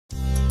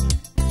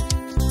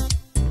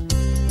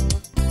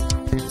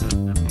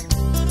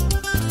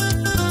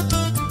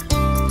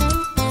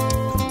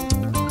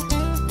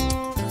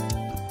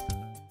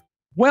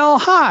Well,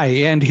 hi,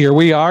 and here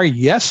we are.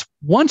 Yes,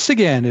 once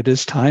again, it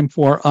is time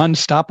for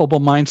Unstoppable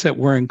Mindset,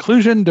 where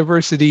inclusion,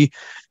 diversity,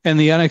 and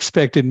the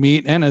unexpected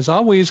meet. And as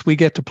always, we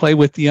get to play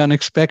with the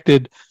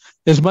unexpected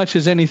as much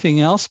as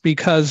anything else,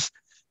 because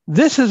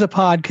this is a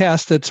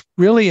podcast that's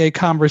really a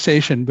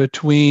conversation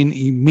between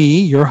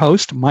me, your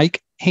host,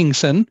 Mike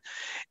Hingson,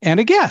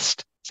 and a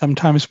guest,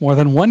 sometimes more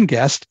than one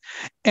guest.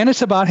 And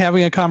it's about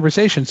having a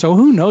conversation. So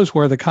who knows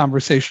where the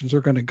conversations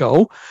are going to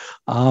go.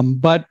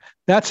 But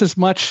that's as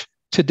much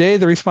today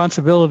the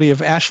responsibility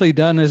of Ashley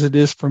Dunn as it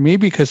is for me,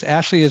 because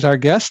Ashley is our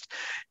guest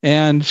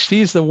and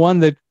she's the one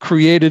that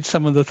created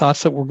some of the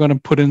thoughts that we're going to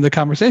put in the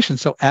conversation.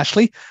 So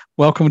Ashley,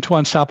 welcome to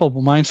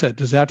Unstoppable Mindset.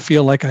 Does that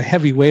feel like a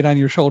heavy weight on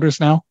your shoulders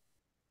now?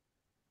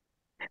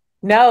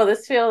 No,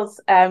 this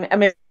feels,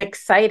 I'm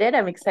excited.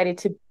 I'm excited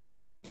to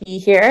be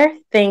here.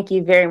 Thank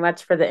you very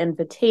much for the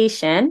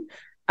invitation.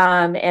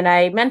 And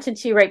I mentioned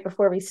to you right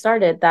before we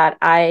started that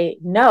I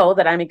know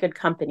that I'm a good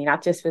company,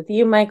 not just with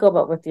you, Michael,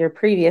 but with your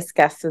previous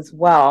guests as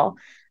well.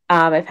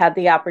 I've had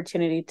the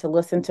opportunity to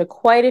listen to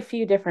quite a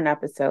few different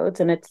episodes,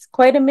 and it's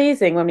quite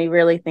amazing when we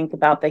really think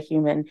about the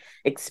human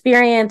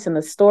experience and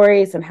the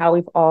stories and how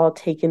we've all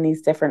taken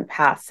these different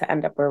paths to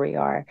end up where we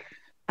are.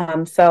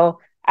 So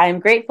I'm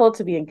grateful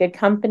to be in good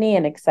company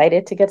and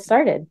excited to get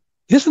started.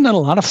 Isn't it a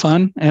lot of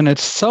fun? And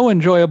it's so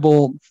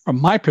enjoyable from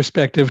my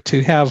perspective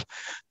to have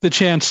the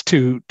chance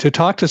to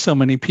talk to so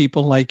many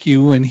people like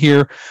you and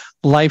hear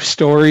life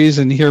stories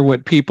and hear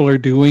what people are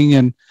doing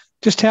and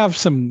just have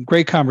some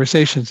great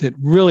conversations. It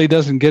really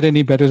doesn't get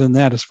any better than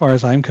that as far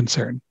as I'm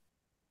concerned.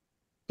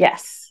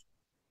 Yes.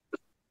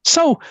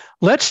 So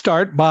let's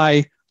start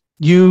by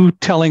you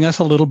telling us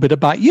a little bit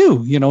about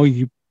you,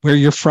 where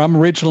you're from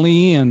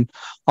originally and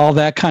all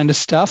that kind of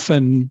stuff.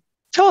 And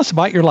tell us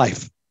about your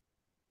life.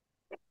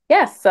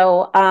 Yes.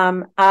 So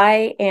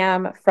I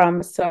am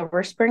from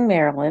Silver Spring,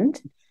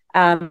 Maryland,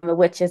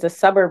 which is a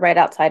suburb right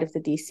outside of the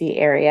DC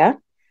area.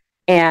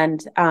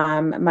 And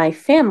my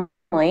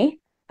family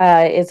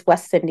is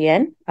West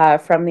Indian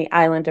from the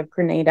island of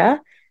Grenada.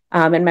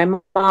 And my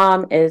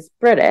mom is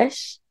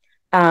British,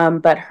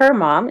 but her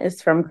mom is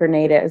from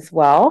Grenada as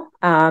well.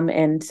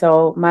 And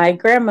so my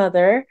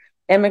grandmother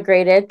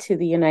immigrated to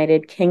the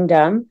United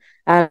Kingdom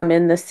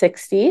in the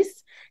 60s.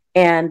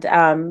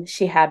 And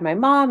she had my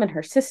mom and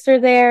her sister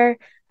there.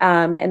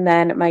 And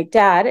then my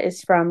dad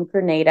is from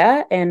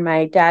Grenada, and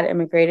my dad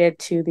immigrated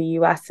to the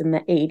US in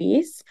the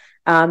 80s.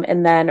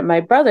 And then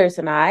my brothers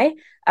and I,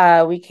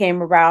 we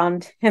came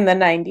around in the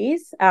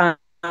 90s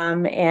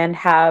and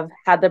have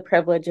had the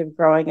privilege of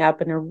growing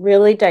up in a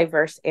really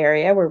diverse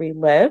area where we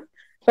live,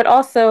 but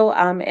also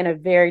in a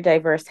very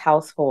diverse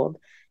household.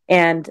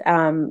 And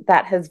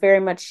that has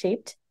very much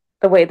shaped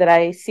the way that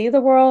I see the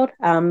world,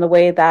 the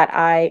way that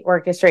I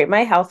orchestrate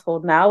my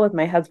household now with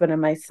my husband and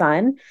my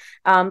son,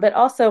 but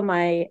also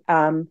my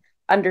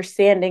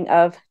understanding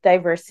of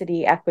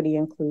diversity, equity,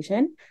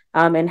 inclusion,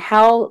 and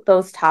how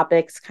those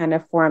topics kind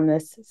of form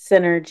this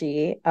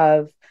synergy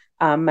of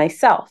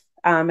myself.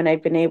 And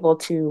I've been able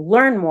to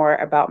learn more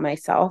about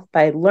myself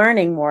by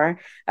learning more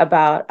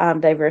about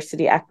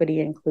diversity,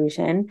 equity,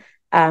 inclusion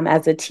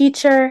as a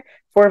teacher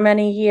for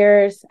many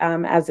years,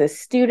 as a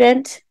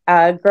student,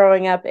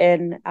 growing up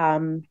in,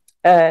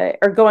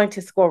 or going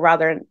to school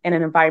rather in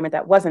an environment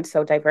that wasn't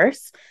so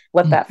diverse,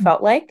 what that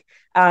felt like,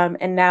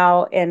 and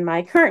now in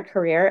my current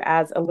career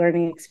as a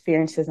learning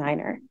experience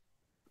designer.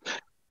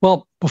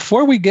 Well,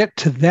 before we get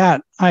to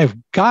that, I've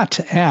got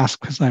to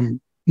ask, because I'm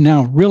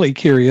now really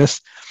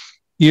curious,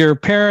 your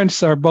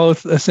parents are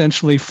both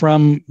essentially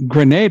from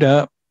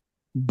Grenada,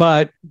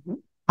 but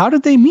how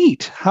did they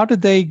meet? How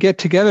did they get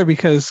together?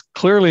 Because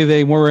clearly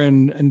they were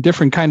in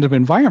different kinds of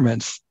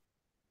environments.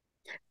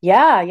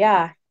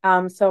 Yeah.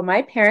 So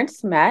my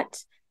parents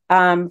met,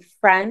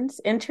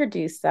 friends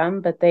introduced them,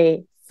 but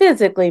they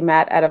physically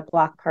met at a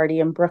block party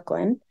in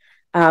Brooklyn,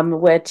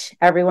 which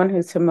everyone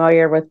who's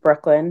familiar with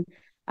Brooklyn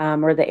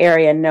or the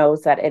area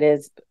knows that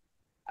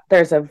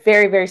there's a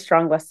very, very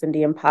strong West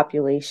Indian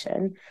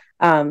population.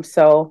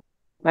 So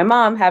my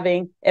mom,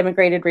 having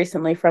immigrated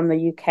recently from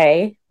the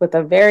UK with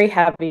a very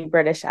heavy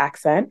British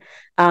accent,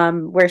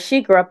 where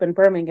she grew up in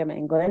Birmingham,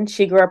 England,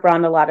 she grew up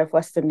around a lot of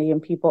West Indian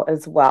people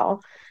as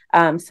well.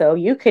 So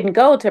you can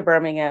go to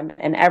Birmingham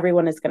and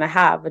everyone is going to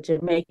have a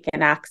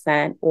Jamaican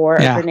accent or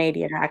a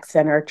Grenadian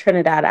accent or a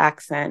Trinidad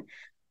accent,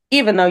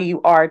 even though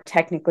you are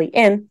technically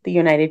in the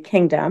United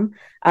Kingdom.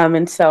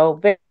 And so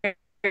very,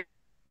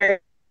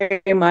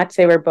 very much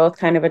they were both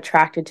kind of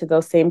attracted to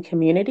those same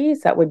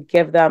communities that would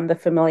give them the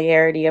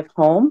familiarity of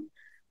home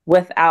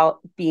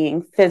without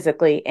being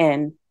physically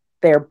in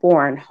their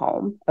born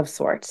home of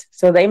sorts.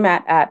 So they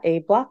met at a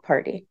block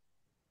party.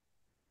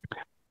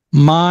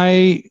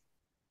 My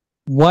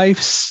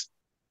wife's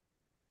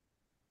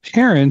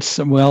parents,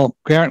 well,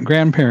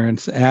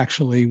 grandparents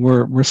actually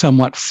were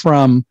somewhat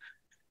from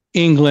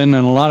England,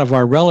 and a lot of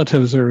our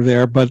relatives are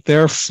there, but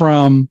they're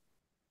from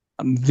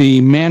the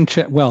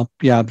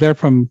they're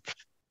from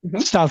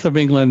south of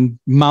England,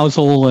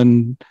 Mosul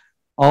and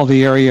all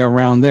the area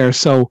around there.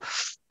 So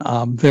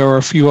There were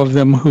a few of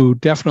them who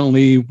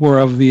definitely were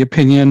of the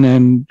opinion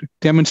and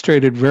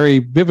demonstrated very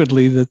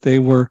vividly that they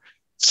were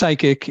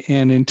psychic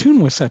and in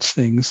tune with such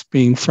things,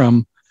 being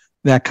from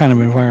that kind of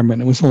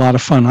environment. It was a lot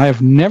of fun. I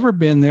have never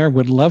been there,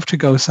 would love to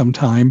go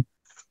sometime.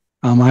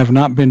 I have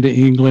not been to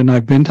England.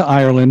 I've been to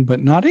Ireland, but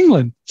not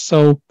England.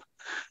 So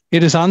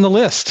it is on the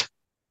list.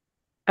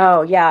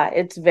 Oh, yeah,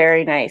 it's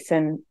very nice.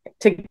 And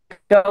to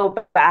go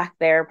back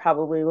there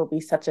probably will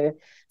be such a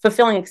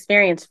fulfilling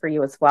experience for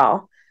you as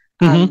well.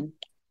 Mm-hmm.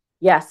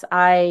 Yes,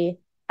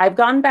 I've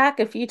gone back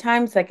a few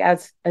times, like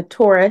as a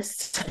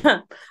tourist,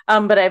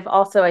 but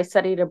I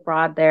studied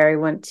abroad there. I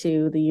went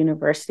to the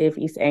University of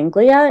East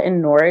Anglia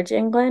in Norwich,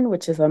 England,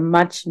 which is a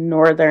much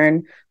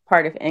northern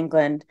part of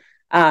England,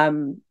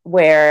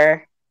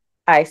 where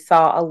I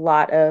saw a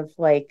lot of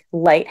like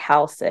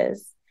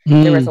lighthouses.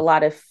 There was a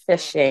lot of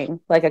fishing,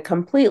 like a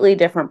completely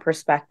different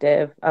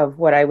perspective of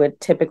what I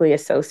would typically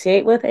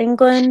associate with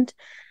England.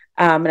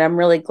 And I'm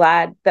really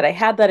glad that I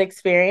had that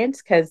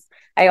experience, because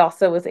I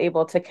also was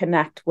able to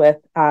connect with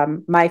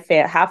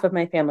half of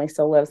my family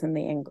still lives in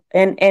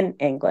in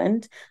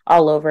England,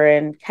 all over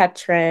in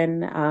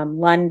Kettering,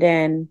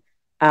 London.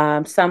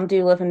 Some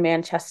do live in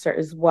Manchester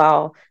as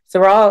well.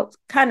 So we're all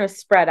kind of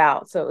spread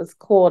out. So it was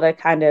cool to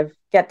kind of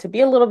get to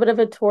be a little bit of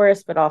a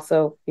tourist, but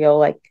also feel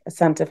like a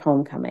sense of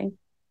homecoming.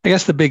 I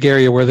guess the big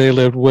area where they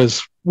lived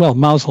was, well,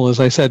 Mousehole,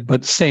 as I said,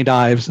 but St.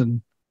 Ives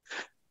and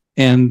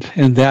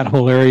that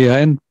whole area,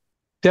 and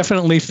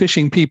definitely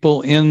fishing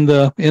people in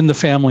the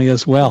family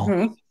as well.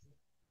 Mm-hmm.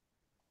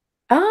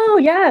 Oh,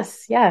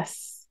 yes,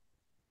 yes.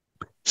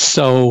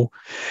 So,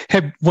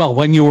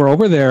 when you were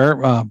over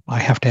there, I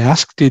have to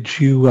ask, did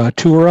you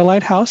tour a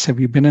lighthouse?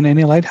 Have you been in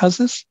any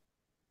lighthouses?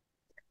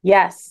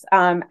 Yes,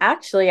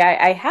 actually,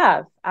 I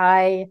have.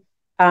 I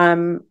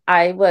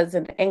was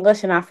an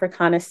English and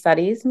Africana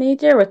Studies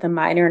major with a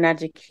minor in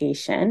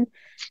education.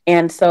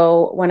 And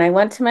so when I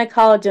went to my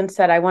college and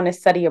said I want to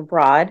study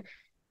abroad,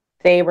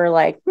 they were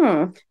like,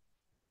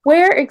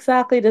 where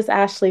exactly does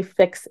Ashley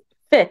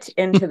fit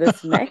into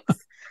this mix?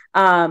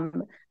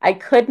 I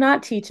could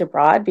not teach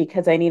abroad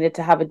because I needed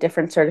to have a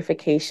different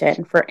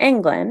certification for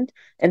England.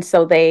 And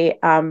so they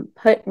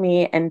put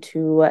me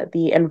into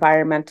the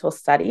environmental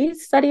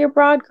studies study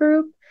abroad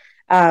group,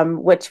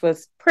 which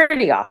was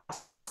pretty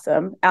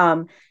awesome.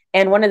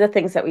 And one of the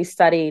things that we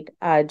studied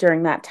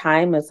during that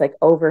time was like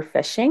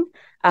overfishing.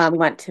 We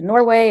went to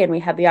Norway and we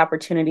had the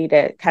opportunity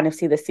to kind of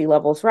see the sea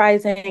levels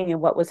rising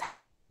and what was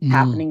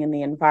happening in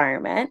the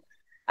environment.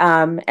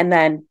 And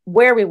then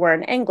where we were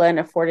in England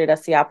afforded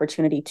us the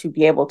opportunity to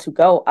be able to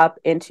go up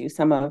into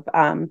some of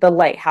the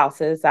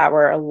lighthouses that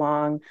were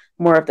along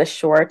more of the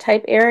shore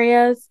type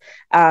areas,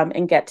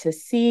 and get to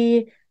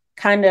see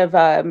kind of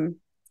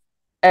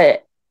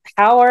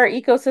how our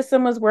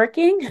ecosystem was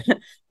working,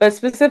 but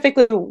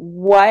specifically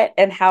what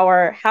and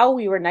how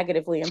we were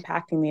negatively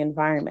impacting the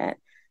environment.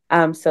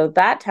 So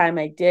that time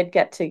I did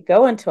get to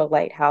go into a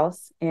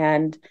lighthouse,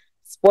 and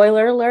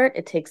spoiler alert,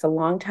 it takes a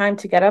long time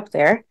to get up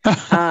there.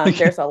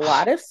 There's a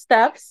lot of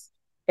steps.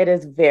 It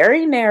is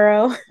very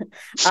narrow.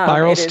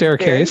 Spiral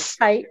staircase.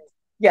 Tight.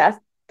 Yes,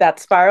 that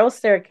spiral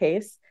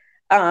staircase.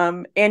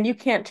 And you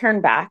can't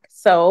turn back.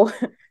 So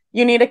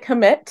you need to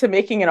commit to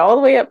making it all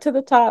the way up to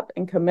the top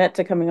and commit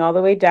to coming all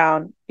the way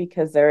down,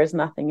 because there is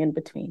nothing in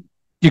between.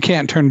 You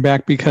can't turn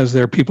back because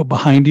there are people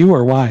behind you,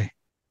 or why?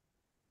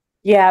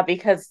 Yeah,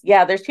 because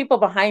there's people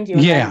behind you.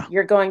 And then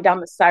you're going down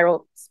the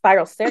spiral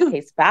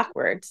staircase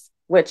backwards,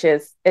 which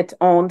is has its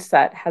own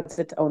set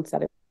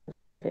of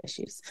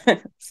issues.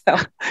 So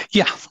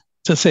yeah,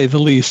 to say the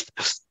least.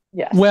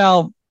 Yes.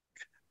 Well,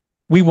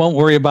 we won't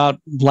worry about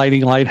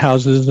lighting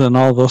lighthouses and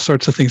all those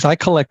sorts of things. I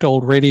collect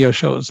old radio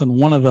shows, and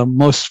one of the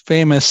most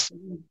famous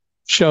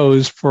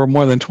shows for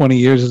more than 20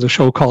 years is a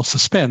show called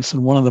Suspense.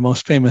 And one of the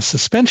most famous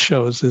suspense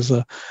shows is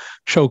an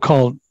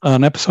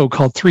episode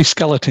called Three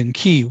Skeleton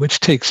Key, which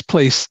takes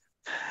place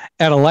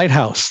at a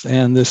lighthouse.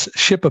 And this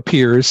ship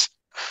appears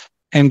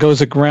and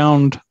goes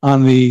aground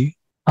on the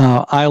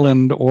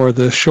island or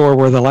the shore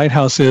where the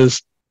lighthouse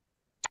is.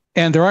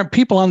 And there aren't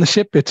people on the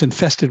ship. It's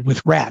infested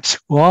with rats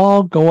who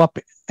all go up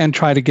and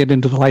try to get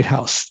into the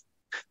lighthouse.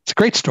 It's a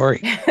great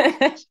story.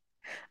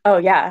 Oh,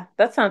 yeah.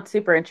 That sounds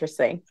super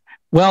interesting.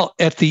 Well,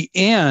 at the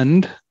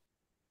end,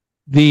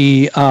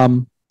 the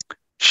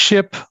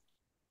ship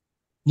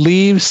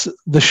leaves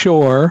the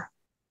shore.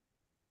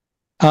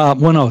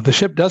 The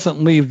ship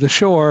doesn't leave the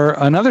shore.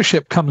 Another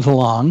ship comes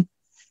along,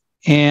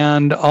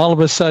 and all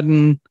of a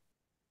sudden,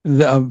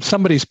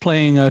 somebody's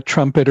playing a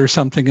trumpet or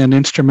something, an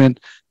instrument,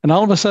 and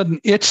all of a sudden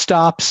it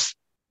stops,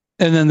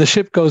 and then the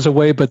ship goes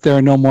away, but there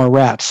are no more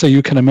rats. So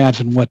you can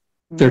imagine what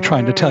they're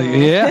trying to tell you.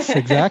 Yes,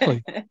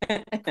 exactly.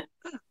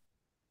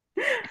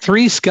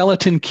 Three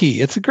Skeleton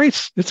Key. It's a great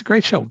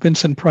show.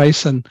 Vincent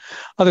Price and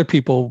other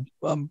people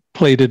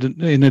played it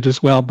in it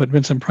as well, but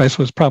Vincent Price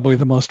was probably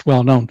the most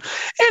well known.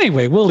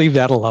 Anyway, we'll leave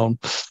that alone.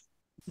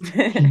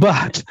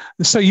 But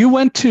so you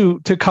went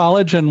to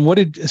college, and what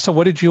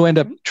did you end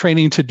up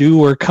training to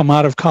do or come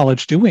out of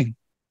college doing?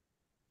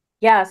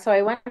 Yeah, so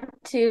I went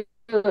to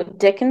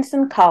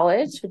Dickinson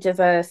College, which is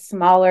a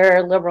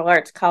smaller liberal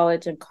arts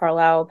college in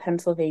Carlisle,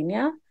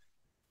 Pennsylvania.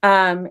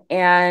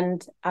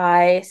 And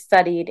I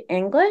studied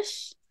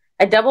English.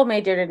 I double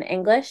majored in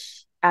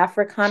English,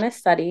 Africana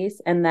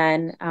studies, and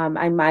then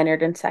I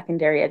minored in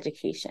secondary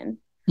education.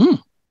 Hmm.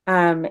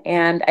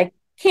 And I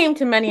came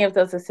to many of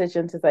those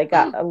decisions as I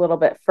got a little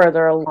bit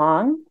further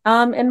along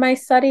in my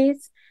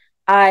studies.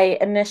 I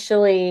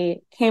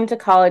initially came to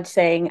college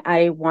saying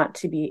I want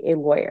to be a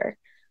lawyer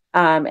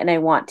and I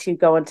want to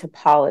go into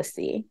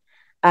policy.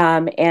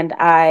 And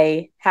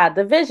I had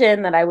the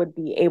vision that I would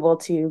be able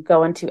to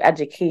go into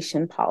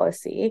education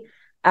policy.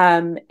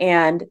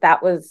 And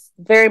that was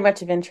very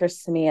much of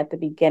interest to me at the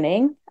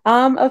beginning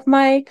of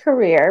my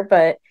career,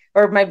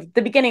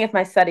 the beginning of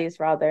my studies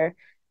rather.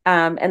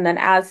 And then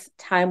as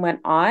time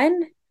went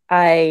on,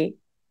 I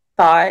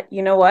thought,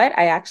 you know what,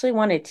 I actually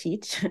want to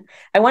teach.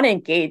 I want to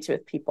engage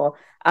with people.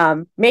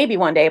 Maybe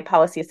one day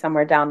policy is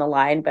somewhere down the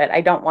line, but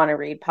I don't want to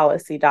read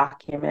policy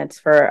documents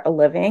for a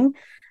living.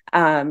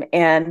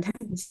 And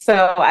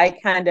so I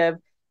kind of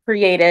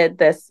created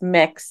this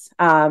mix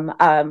of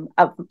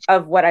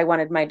what I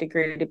wanted my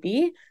degree to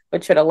be,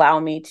 which would allow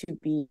me to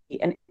be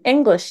an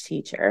English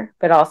teacher,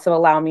 but also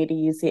allow me to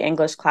use the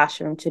English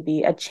classroom to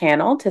be a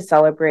channel to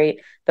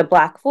celebrate the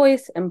Black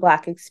voice and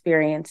Black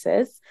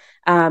experiences.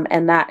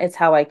 And that is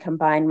how I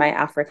combine my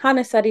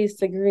Africana Studies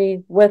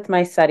degree with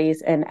my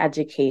studies in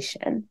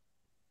education.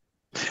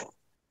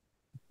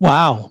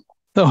 Wow.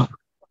 So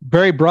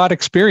very broad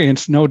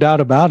experience, no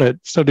doubt about it.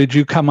 So did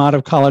you come out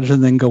of college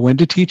and then go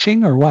into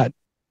teaching or what?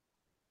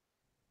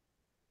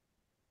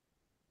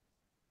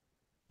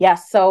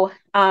 Yes. So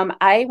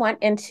I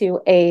went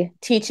into a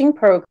teaching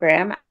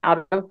program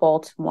out of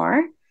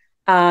Baltimore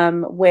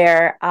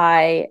where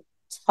I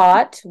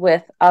taught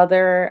with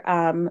other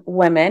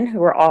women who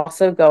were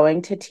also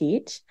going to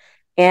teach.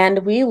 And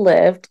we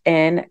lived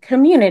in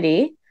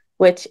community,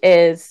 which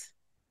is,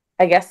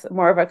 I guess,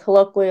 more of a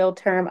colloquial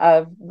term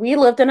of we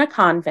lived in a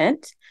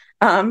convent,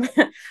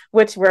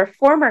 which were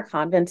former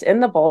convents in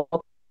the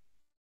Baltimore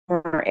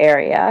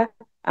area.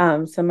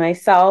 So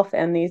myself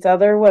and these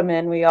other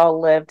women, we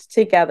all lived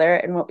together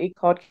in what we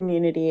called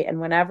community. And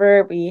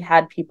whenever we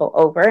had people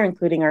over,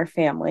 including our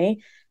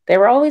family, they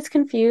were always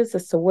confused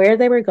as to where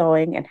they were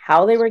going and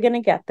how they were going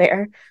to get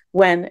there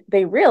when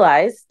they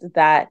realized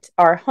that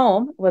our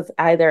home was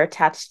either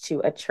attached to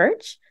a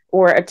church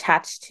or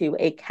attached to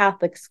a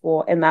Catholic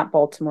school in that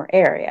Baltimore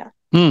area.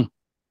 Hmm.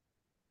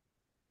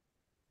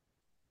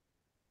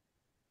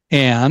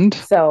 And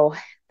so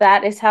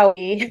that is how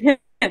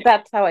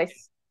that's how I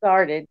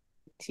started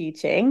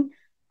teaching.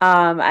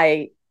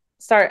 I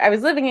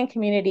was living in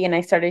community and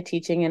I started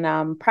teaching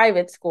in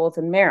private schools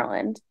in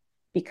Maryland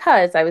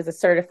because I was a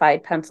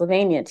certified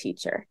Pennsylvania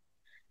teacher.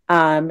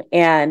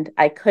 And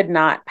I could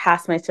not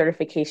pass my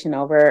certification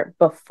over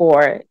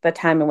before the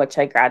time in which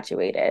I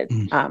graduated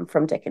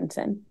from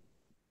Dickinson.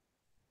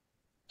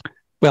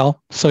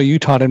 Well, so you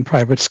taught in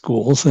private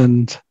schools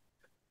and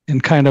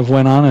kind of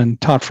went on and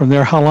taught from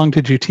there. How long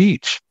did you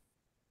teach?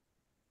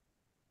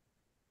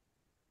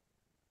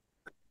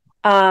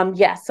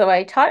 So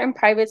I taught in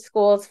private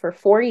schools for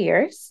 4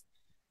 years.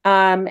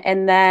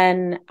 And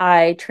then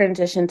I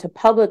transitioned to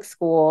public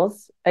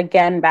schools,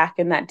 again, back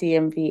in that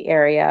DMV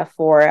area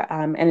for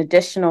an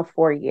additional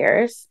 4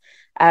 years.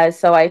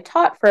 So I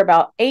taught for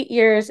about 8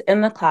 years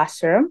in the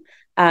classroom.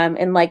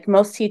 And like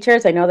most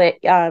teachers, I know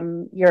that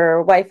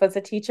your wife was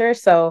a teacher,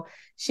 so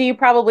she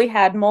probably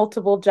had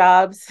multiple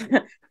jobs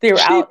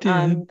throughout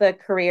her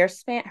career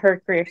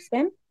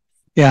span.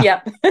 Yeah.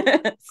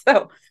 Yep.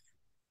 So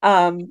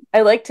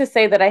I like to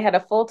say that I had a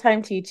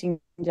full-time teaching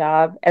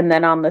job, and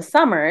then on the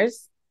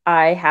summers,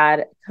 I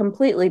had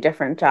completely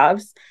different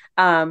jobs.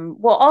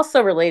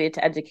 Also related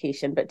to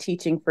education, but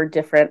teaching for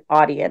different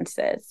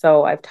audiences.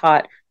 So I've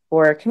taught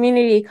for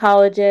community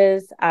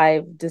colleges,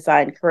 I've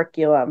designed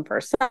curriculum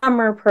for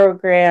summer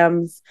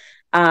programs,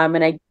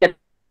 and I did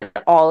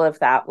all of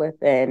that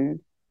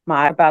within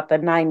about the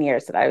 9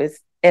 years that I was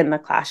in the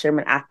classroom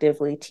and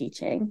actively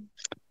teaching.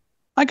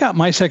 I got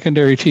my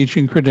secondary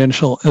teaching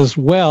credential as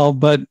well,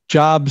 but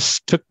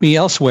jobs took me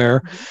elsewhere.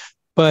 Mm-hmm.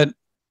 But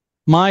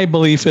my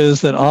belief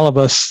is that all of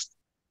us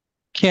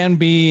can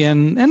be,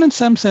 and in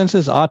some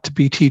senses ought to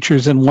be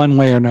teachers in one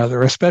way or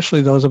another,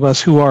 especially those of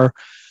us who are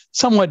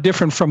somewhat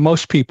different from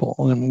most people.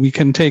 And we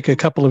can take a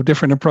couple of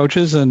different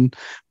approaches. And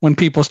when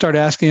people start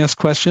asking us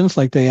questions,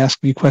 like they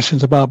ask me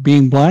questions about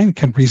being blind,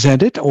 can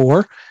present it,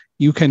 or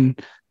you can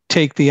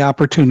take the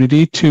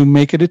opportunity to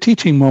make it a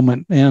teaching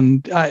moment.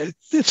 And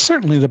it's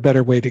certainly the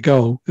better way to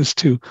go, is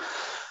to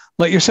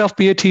let yourself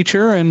be a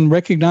teacher and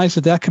recognize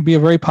that that can be a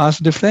very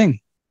positive thing.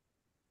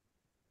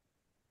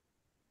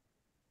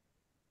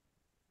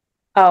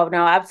 Oh,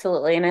 no,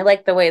 absolutely. And I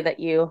like the way that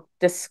you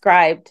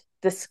described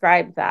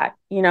that.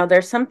 You know,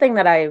 there's something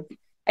that I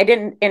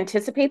didn't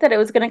anticipate that it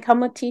was going to come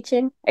with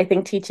teaching. I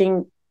think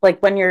teaching,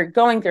 like when you're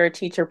going through a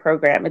teacher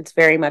program, it's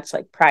very much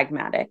like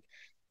pragmatic.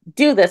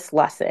 Do this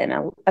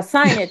lesson,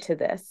 assign it to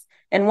this.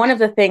 And one of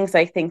the things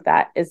I think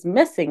that is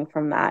missing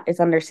from that is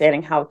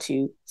understanding how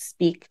to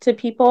speak to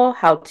people,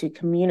 how to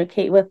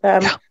communicate with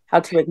them, Yeah. how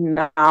to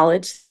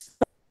acknowledge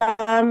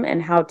them,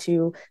 and how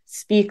to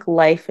speak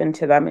life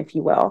into them, if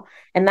you will.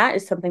 And that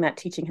is something that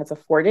teaching has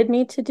afforded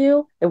me to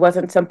do. It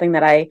wasn't something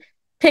that I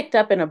picked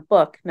up in a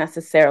book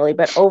necessarily,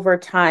 but over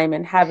time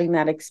and having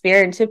that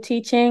experience of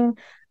teaching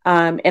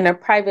in a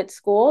private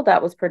school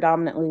that was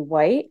predominantly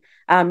white,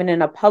 and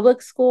in a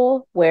public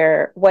school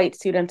where white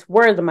students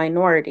were the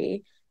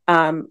minority.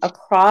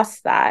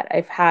 Across that,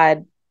 I've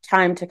had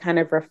time to kind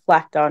of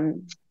reflect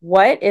on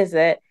what is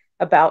it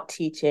about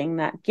teaching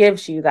that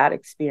gives you that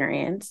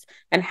experience,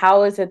 and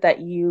how is it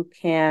that you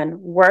can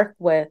work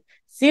with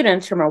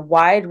students from a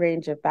wide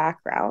range of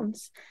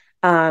backgrounds,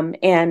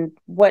 and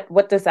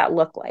what does that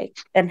look like,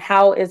 and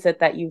how is it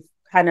that you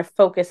kind of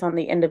focus on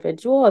the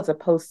individual as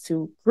opposed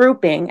to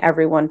grouping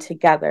everyone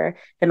together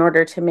in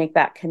order to make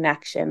that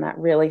connection that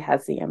really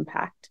has the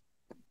impact.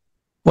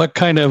 What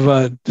kind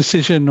of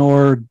decision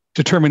or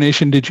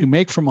determination did you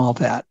make from all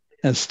that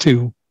as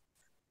to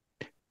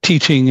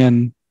teaching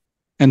and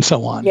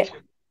so on? Yeah.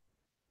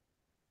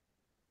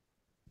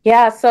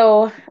 Yeah.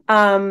 So,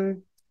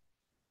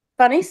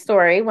 funny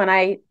story. When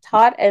I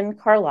taught in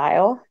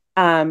Carlisle,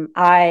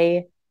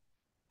 I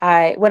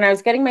when I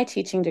was getting my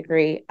teaching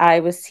degree,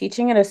 I was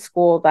teaching at a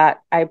school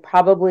that I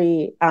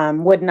probably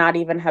would not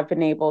even have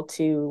been able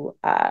to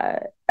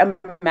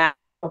imagine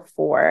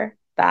before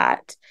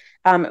that.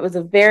 It was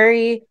a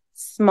very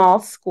small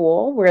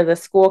school where the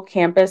school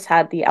campus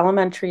had the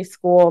elementary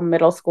school,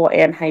 middle school,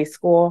 and high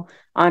school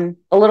on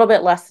a little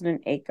bit less than an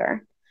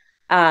acre.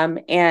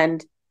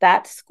 And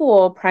that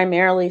school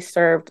primarily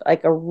served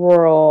like a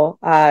rural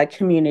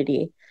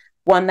community,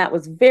 one that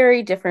was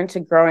very different to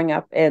growing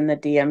up in the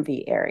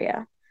DMV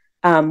area.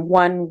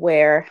 One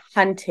where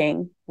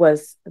hunting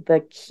was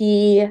the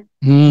key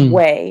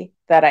way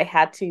that I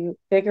had to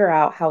figure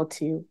out how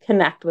to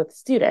connect with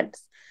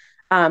students.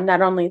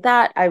 Not only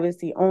that, I was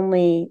the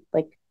only,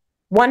 like,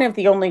 one of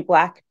the only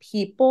Black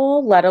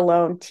people, let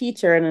alone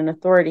teacher and an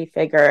authority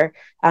figure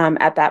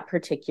at that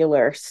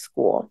particular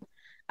school.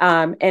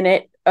 And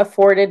it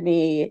afforded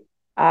me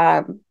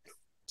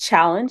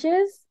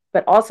challenges,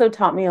 but also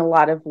taught me a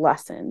lot of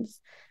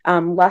lessons.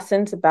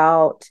 Lessons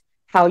about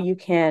how you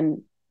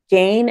can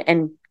gain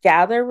and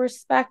gather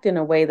respect in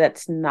a way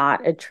that's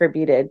not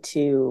attributed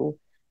to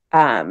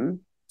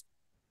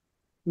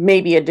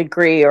maybe a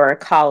degree or a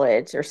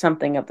college or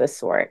something of the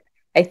sort.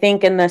 I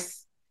think in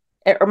this,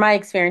 or my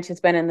experience has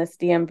been in this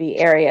DMV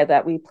area,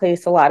 that we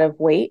place a lot of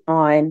weight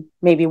on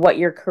maybe what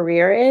your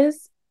career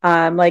is.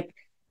 Like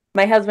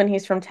my husband,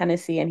 he's from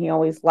Tennessee, and he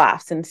always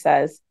laughs and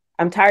says,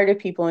 I'm tired of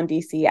people in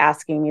DC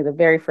asking me the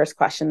very first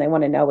question they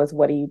want to know is,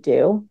 what do you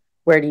do?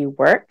 Where do you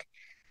work?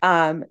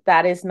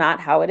 That is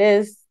not how it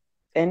is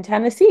in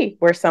Tennessee,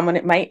 where someone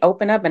might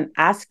open up and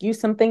ask you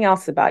something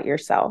else about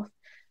yourself.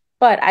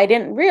 But I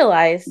didn't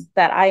realize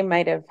that I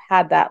might have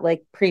had that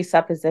like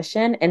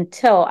presupposition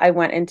until I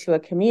went into a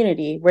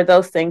community where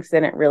those things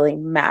didn't really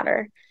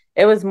matter.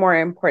 It was more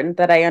important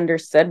that I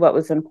understood what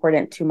was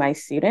important to my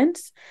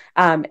students.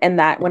 And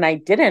that when I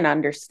didn't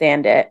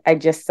understand it, I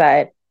just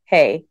said,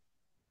 hey,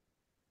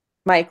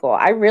 Michael,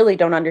 I really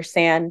don't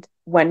understand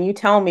when you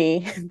tell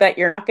me that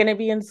you're not going to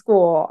be in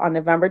school on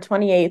November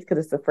 28th because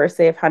it's the first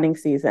day of hunting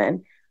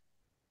season.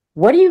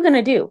 What are you going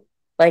to do?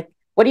 Like,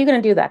 what are you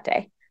going to do that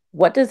day?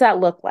 What does that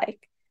look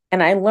like?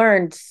 And I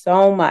learned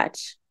so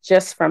much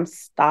just from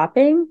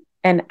stopping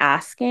and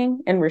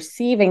asking and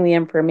receiving the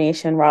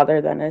information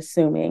rather than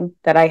assuming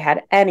that I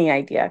had any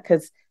idea.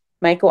 Because,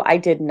 Michael, I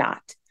did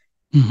not.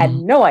 Had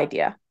no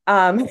idea.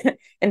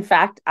 In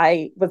fact,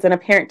 I was in a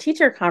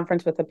parent-teacher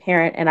conference with a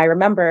parent, and I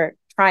remember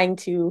trying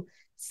to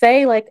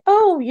say, like,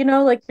 oh, you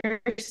know, like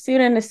your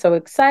student is so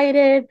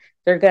excited.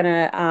 They're going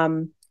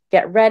to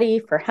get ready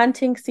for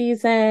hunting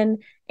season.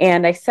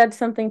 And I said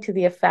something to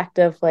the effect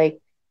of, like,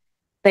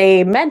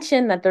 they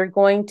mentioned that they're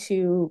going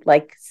to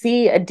like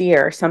see a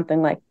deer or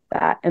something like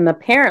that. And the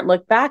parent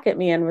looked back at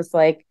me and was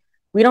like,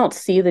 we don't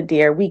see the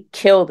deer, we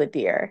kill the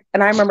deer.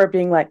 And I remember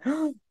being like,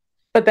 oh,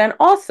 but then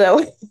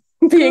also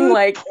being good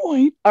like,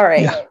 point. All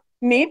right,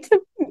 need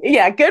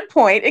to, good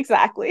point.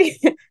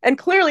 Exactly. And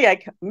clearly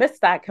I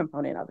missed that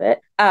component of it.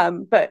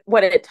 But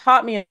what it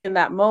taught me in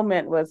that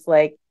moment was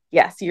like,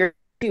 yes, you're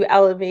to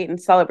elevate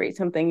and celebrate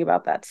something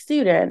about that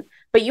student,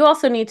 but you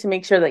also need to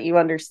make sure that you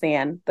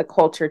understand the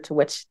culture to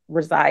which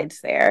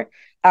resides there,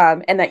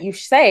 and that you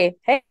say,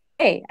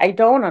 hey, I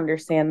don't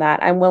understand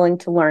that. I'm willing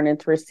to learn and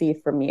to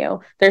receive from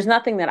you. There's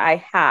nothing that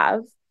I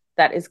have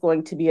that is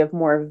going to be of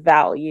more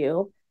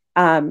value,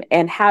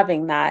 and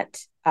having that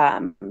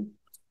kind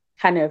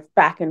of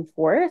back and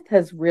forth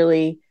has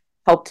really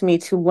helped me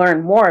to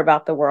learn more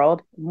about the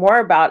world, more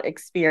about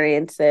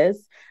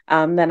experiences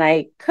than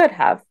I could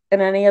have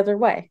in any other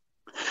way.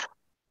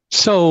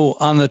 So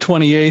on the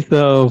 28th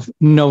of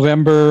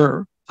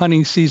November,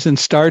 hunting season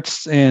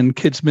starts and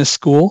kids miss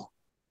school?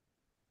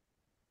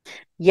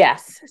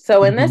 Yes.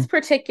 So in this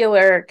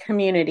particular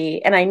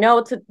community, and I know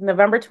it's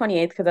November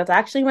 28th because that's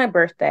actually my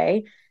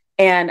birthday,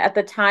 And at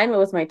the time, it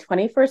was my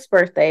 21st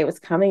birthday. It was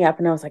coming up,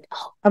 and I was like,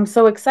 "Oh, I'm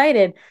so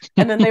excited!"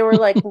 And then they were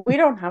like, "We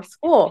don't have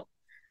school.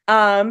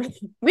 Um,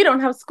 we don't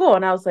have school."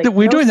 And I was like,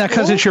 We're "No doing that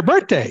because it's school?" your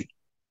birthday.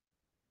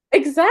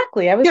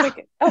 Exactly. I was Yeah.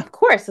 like, oh, "Of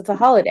course, it's a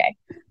holiday."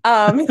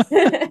 Um,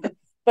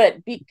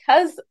 but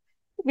because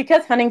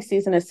hunting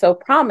season is so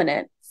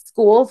prominent,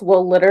 schools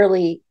will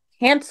literally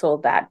cancel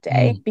that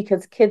day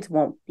because kids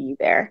won't be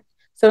there.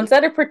 So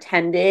instead of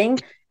pretending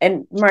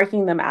and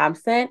marking them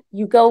absent,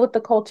 you go with the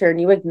culture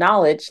and you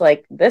acknowledge,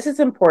 like, this is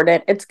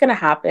important. It's going to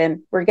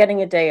happen. We're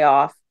getting a day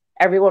off.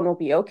 Everyone will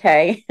be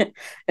okay.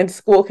 And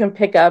school can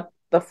pick up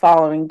the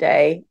following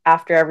day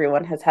after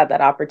everyone has had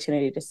that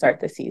opportunity to start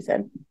the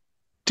season.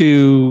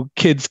 Do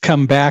kids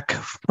come back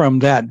from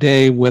that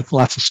day with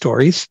lots of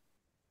stories?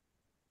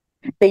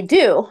 They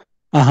do.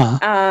 Uh-huh.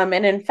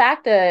 And in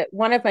fact,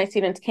 one of my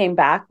students came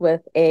back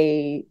with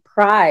a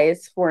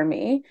prize for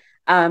me.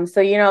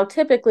 So,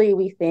 typically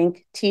we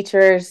think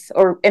teachers,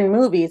 or in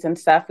movies and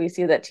stuff, we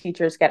see that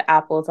teachers get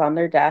apples on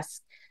their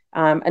desk.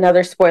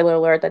 Another spoiler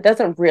alert, that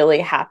doesn't really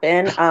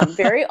happen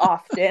very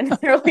often,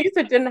 or at least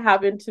it didn't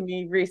happen to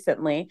me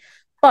recently.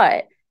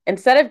 But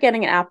instead of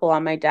getting an apple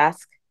on my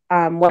desk,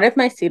 one of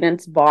my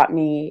students bought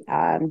me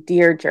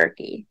deer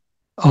jerky.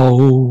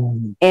 Oh.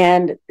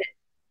 And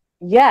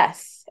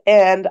yes.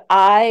 And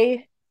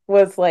I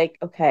was like,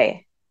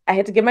 okay, I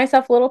had to give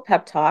myself a little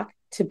pep talk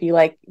to be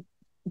like,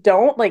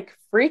 don't like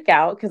freak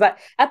out. Cause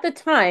at the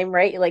time,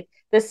 right, like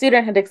the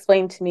student had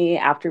explained to me,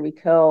 after we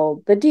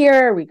kill the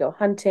deer, we go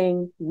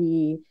hunting,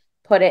 we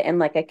put it in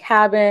like a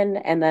cabin,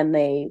 and then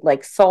they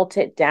like salt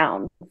it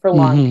down for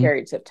long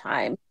periods of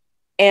time.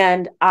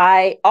 And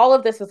all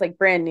of this was like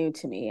brand new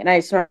to me. And I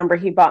just remember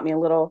he bought me a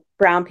little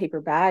brown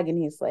paper bag,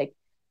 and he's like,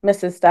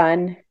 "Mrs.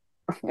 Dunn,"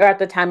 or at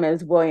the time it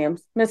was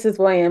Williams, "Mrs.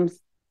 Williams,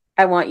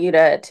 I want you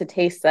to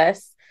taste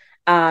this."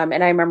 And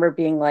I remember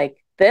being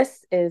like,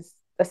 this is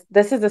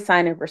a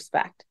sign of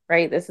respect,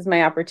 right? This is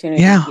my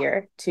opportunity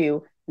here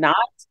to not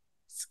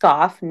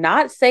scoff,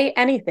 not say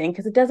anything,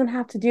 because it doesn't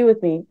have to do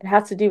with me. It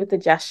has to do with the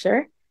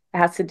gesture. It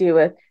has to do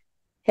with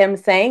him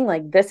saying,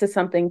 like, this is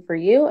something for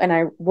you, and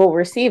I will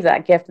receive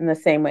that gift in the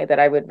same way that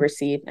I would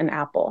receive an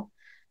apple.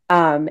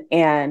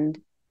 And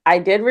I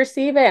did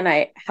receive it, and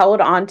I held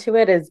on to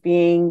it as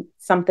being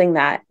something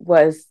that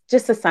was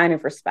just a sign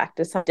of respect.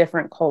 It's a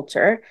different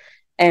culture,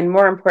 and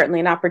more importantly,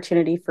 an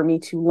opportunity for me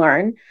to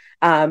learn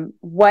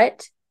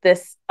what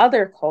this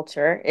other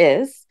culture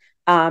is,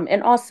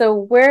 and also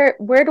where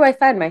do I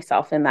find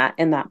myself in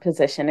that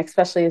position,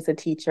 especially as a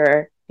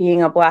teacher,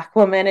 being a Black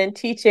woman and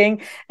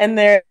teaching, and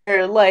they're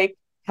like,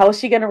 how is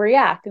she going to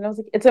react? And I was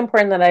like, it's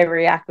important that I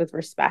react with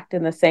respect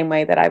in the same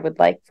way that I would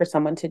like for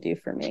someone to do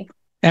for me.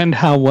 And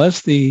how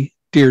was the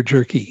deer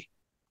jerky?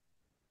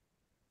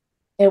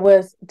 It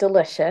was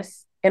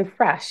delicious and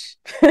fresh.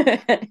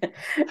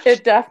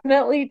 It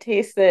definitely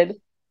tasted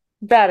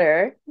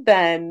better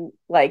than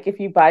like if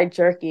you buy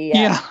jerky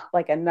at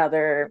like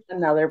another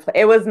place.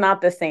 It was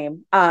not the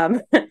same.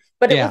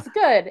 But it was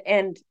good,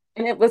 and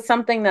it was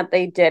something that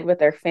they did with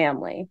their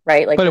family,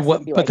 right? Like,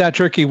 but that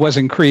jerky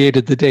wasn't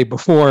created the day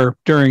before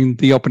during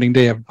the opening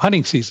day of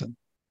hunting season.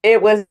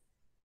 It was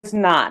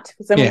not.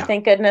 So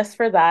thank goodness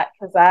for that,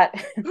 because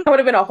that would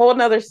have been a whole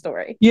nother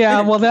story.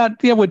 Yeah, well, that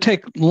would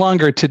take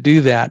longer to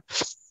do that.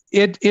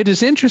 It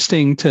is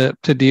interesting to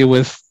deal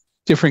with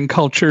different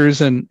cultures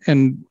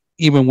and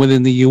even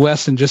within the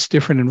U.S. and just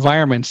different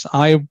environments.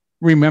 I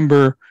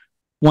remember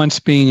once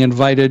being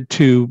invited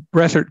to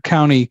Breathitt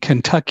County,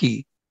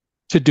 Kentucky,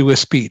 to do a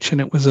speech, and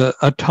it was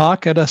a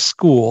talk at a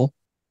school.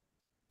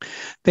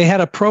 They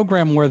had a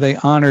program where they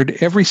honored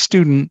every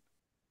student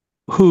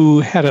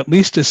who had at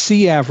least a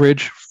C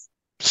average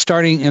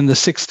starting in the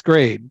 6th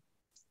grade.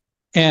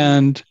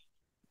 And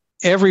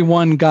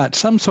everyone got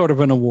some sort of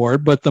an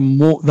award, but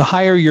the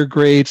higher your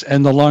grades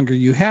and the longer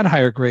you had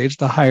higher grades,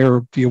 the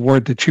higher the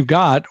award that you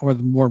got, or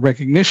the more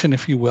recognition,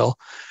 if you will,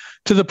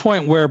 to the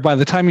point where by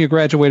the time you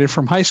graduated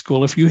from high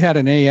school, if you had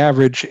an A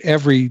average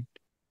every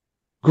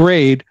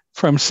grade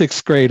from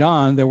 6th grade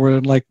on, there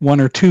were like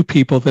 1 or 2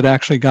 people that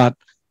actually got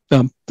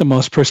the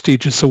most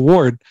prestigious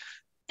award.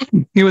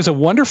 It was a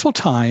wonderful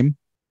time,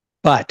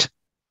 but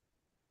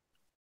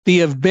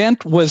the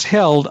event was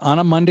held on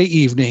a Monday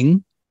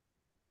evening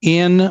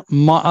in,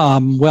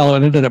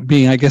 it ended up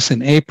being, I guess,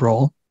 in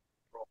April.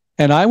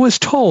 And I was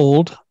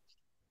told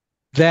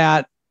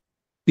that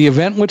the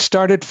event would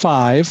start at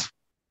 5.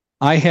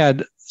 I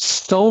had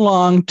so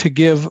long to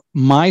give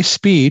my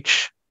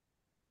speech,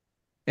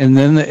 and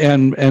then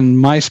and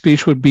my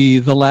speech would be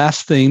the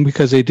last thing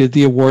because they did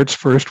the awards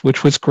first,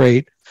 which was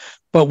great.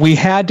 But we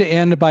had to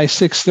end by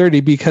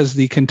 6:30 because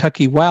the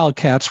Kentucky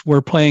Wildcats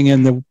were playing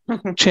in the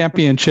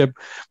championship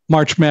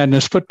March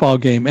Madness football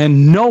game,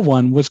 and no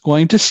one was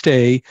going to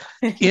stay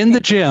in the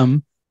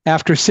gym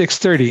after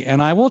 6:30.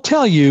 And I will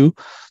tell you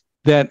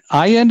that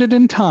I ended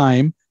in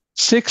time.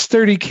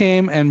 6:30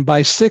 came, and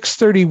by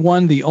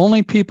 6:31, the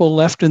only people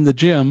left in the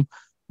gym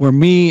were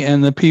me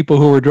and the people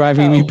who were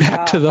driving me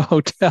back to the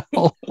hotel.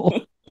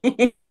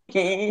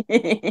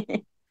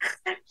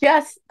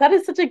 Yes, that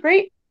is such a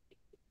great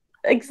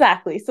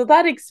exactly. So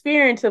that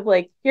experience of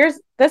like,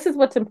 this is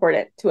what's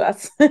important to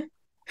us, and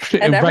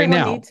Right everyone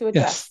now. needs to Yes.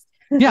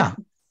 adjust. Yeah.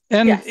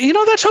 And, Yes.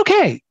 that's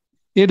okay.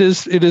 It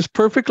is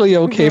perfectly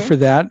okay Mm-hmm. for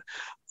that.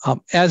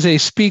 As a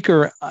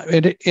speaker,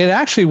 it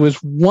actually was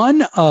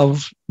one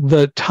of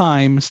the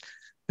times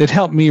that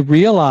helped me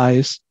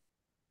realize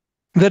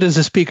that as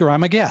a speaker,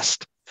 I'm a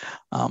guest.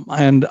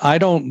 And I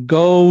don't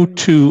go Mm-hmm.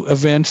 to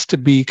events to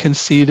be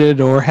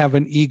conceited or have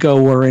an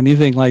ego or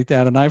anything like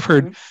that. And I've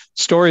heard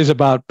stories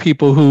about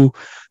people who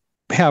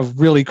have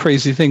really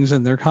crazy things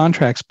in their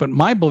contracts. But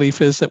my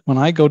belief is that when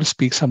I go to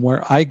speak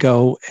somewhere, I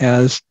go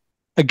as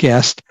a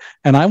guest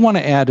and I want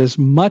to add as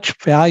much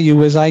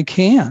value as I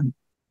can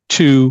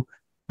to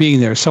being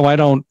there. So I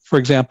don't, for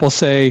example,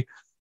 say,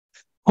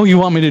 oh, you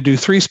want me to do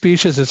 3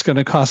 speeches? It's going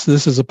to cost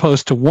this as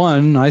opposed to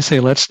 1. I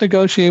say, let's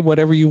negotiate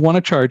whatever you want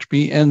to charge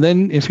me. And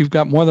then if you've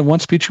got more than 1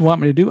 speech you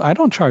want me to do, I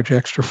don't charge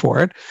extra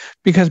for it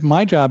because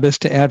my job is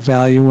to add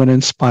value and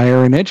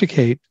inspire and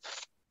educate.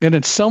 And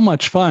it's so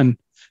much fun.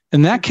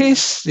 In that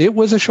case, it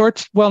was a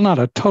short, well, not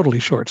a totally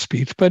short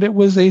speech, but it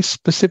was a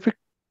specific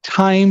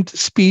timed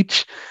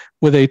speech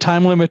with a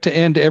time limit to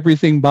end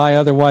everything by.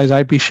 Otherwise,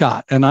 I'd be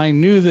shot. And I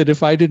knew that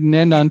if I didn't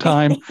end on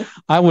time,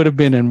 I would have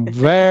been in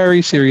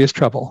very serious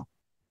trouble.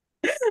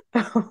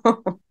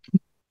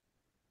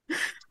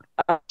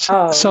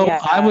 So Yeah.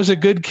 I was a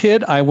good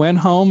kid. I went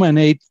home and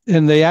ate,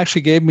 and they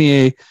actually gave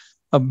me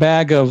a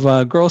bag of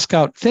Girl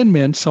Scout Thin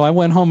Mints. So I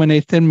went home and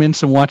ate Thin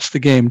Mints and watched the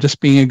game, just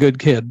being a good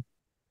kid.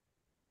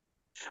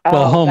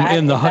 Well, home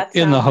in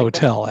the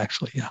hotel,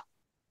 actually. Yeah.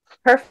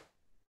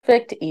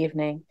 Perfect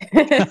evening.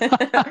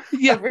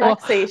 Yeah. Of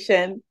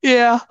relaxation.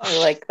 Yeah. I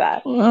like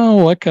that.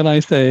 Oh, what can I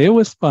say? It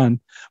was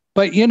fun.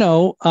 But,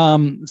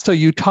 so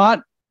you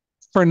taught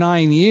for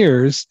 9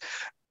 years.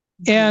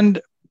 And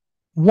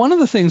one of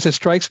the things that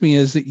strikes me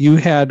is that you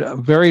had a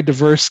very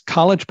diverse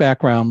college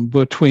background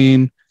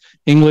between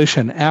English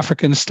and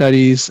African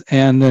studies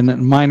and then a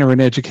minor in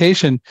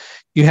education.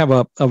 You have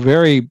a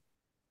very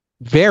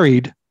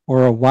varied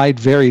or a wide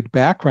varied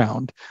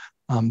background.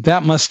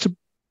 That must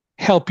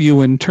help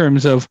you in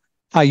terms of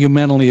how you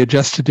mentally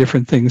adjust to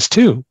different things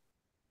too.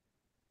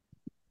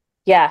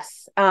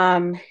 Yes.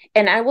 And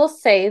I will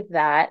say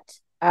that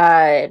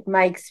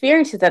my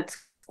experiences at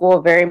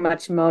school very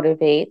much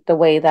motivate the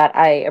way that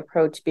I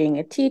approach being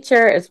a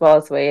teacher, as well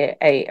as the way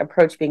I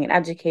approach being an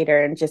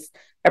educator and just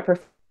a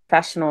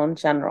professional in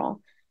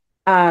general.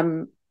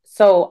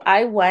 So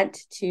I went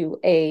to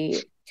a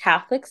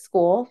Catholic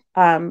school,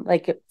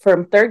 like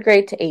from 3rd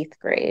grade to 8th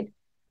grade.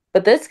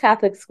 But this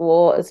Catholic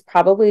school is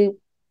probably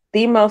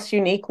the most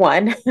unique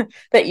one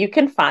that you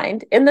can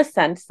find in the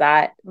sense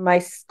that my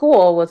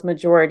school was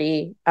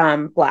majority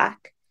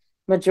Black,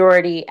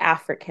 majority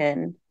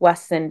African,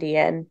 West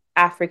Indian,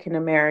 African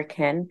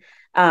American,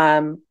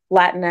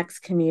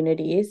 Latinx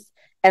communities.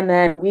 And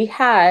then we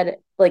had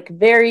like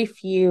very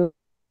few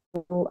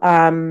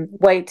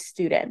white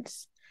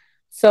students.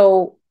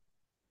 So,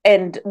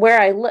 and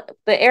where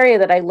the area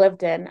that I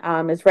lived in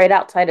is right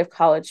outside of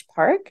College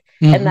Park.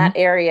 And that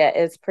area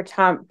is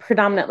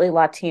predominantly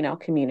Latino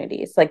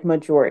communities, like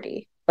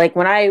majority. Like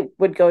when I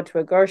would go to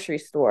a grocery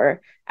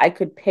store, I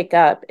could pick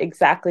up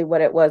exactly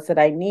what it was that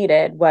I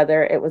needed,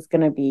 whether it was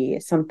going to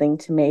be something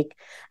to make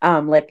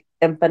like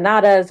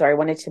empanadas or I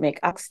wanted to make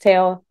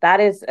oxtail. That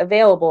is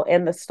available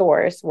in the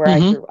stores where I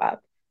grew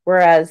up.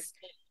 Whereas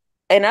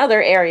in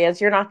other areas,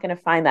 you're not going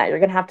to find that. You're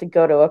going to have to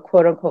go to a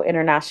quote unquote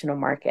international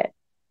market.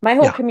 My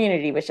whole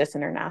community was just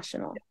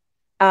international.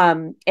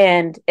 And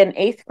in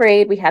 8th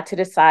grade, we had to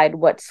decide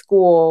what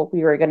school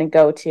we were going to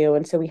go to.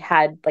 And so we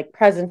had like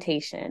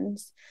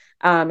presentations.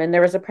 And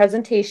there was a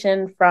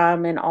presentation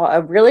from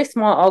a really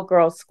small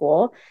all-girls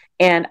school.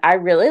 And I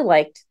really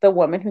liked the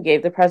woman who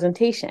gave the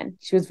presentation.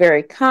 She was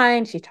very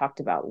kind. She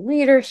talked about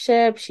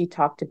leadership. She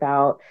talked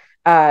about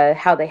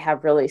how they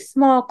have really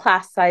small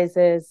class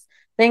sizes,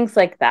 things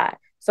like that.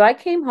 So I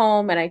came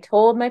home and I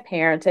told my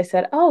parents, I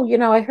said, oh,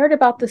 I heard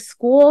about the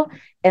school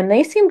and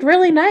they seemed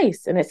really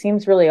nice and it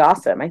seems really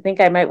awesome. I think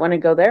I might want to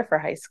go there for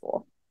high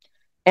school.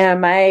 And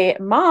my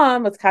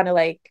mom was kind of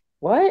like,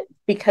 what?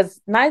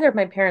 Because neither of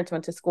my parents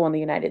went to school in the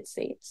United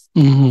States.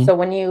 So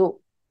when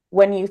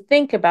you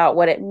think about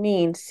what it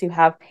means to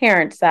have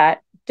parents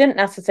that didn't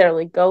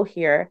necessarily go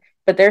here,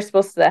 but they're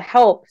supposed to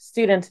help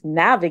students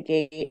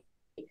navigate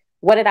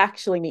what it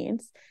actually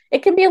means,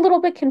 it can be a little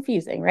bit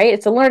confusing, right?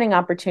 It's a learning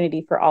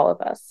opportunity for all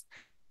of us.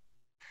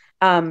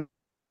 And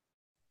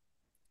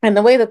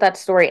the way that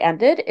story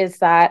ended is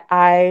that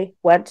I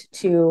went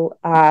to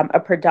a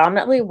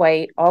predominantly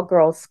white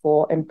all-girls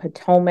school in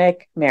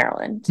Potomac,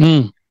 Maryland.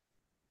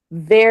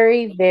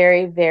 Very,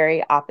 very,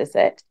 very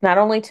opposite, not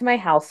only to my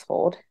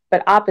household,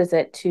 but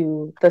opposite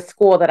to the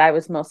school that I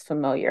was most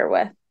familiar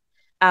with.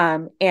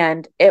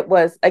 And it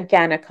was,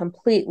 again, a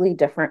completely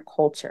different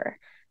culture.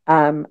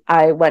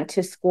 I went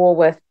to school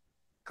with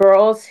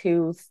girls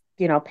whose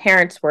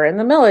parents were in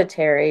the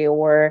military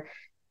or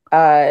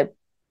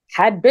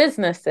had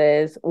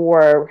businesses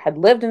or had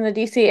lived in the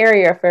DC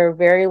area for a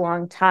very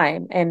long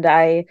time. And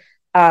I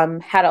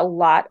had a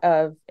lot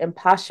of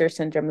imposter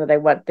syndrome that I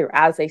went through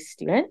as a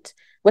student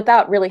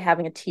without really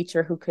having a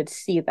teacher who could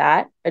see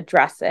that,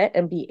 address it,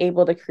 and be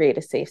able to create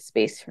a safe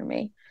space for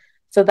me.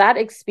 So that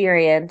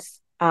experience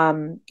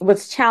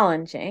was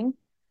challenging,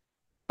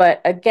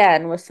 but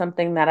again, was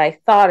something that I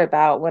thought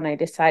about when I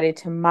decided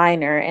to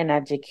minor in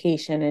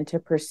education and to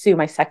pursue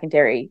my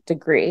secondary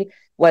degree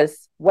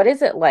was what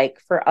is it like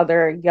for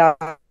other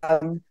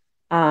young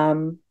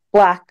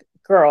Black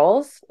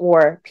girls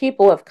or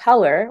people of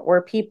color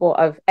or people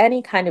of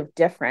any kind of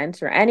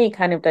difference or any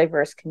kind of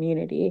diverse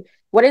community?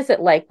 What is it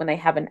like when they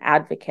have an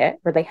advocate,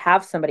 where they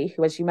have somebody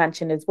who, as you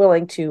mentioned, is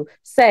willing to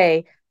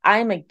say,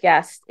 I'm a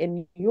guest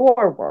in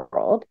your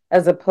world,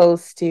 as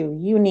opposed to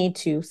you need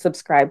to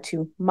subscribe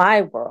to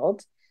my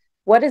world?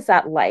 What is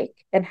that like?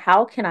 And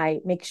how can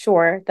I make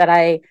sure that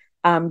I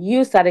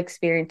use that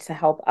experience to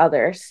help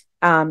others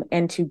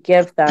and to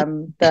give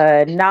them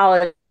the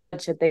knowledge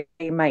that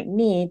they might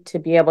need to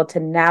be able to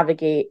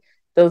navigate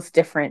those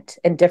different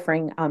and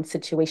differing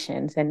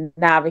situations and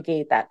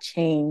navigate that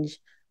change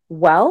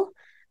well,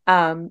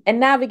 and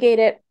navigate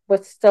it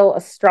with still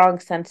a strong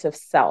sense of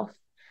self,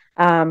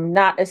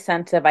 not a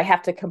sense of I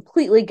have to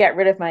completely get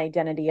rid of my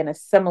identity and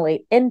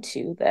assimilate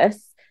into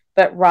this,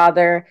 but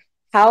rather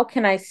how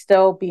can I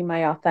still be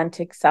my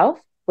authentic self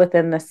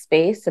within the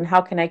space, and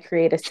how can I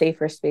create a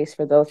safer space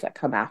for those that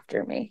come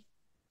after me?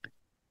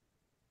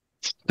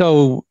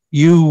 So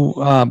you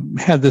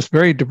had this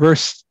very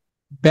diverse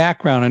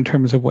background in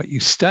terms of what you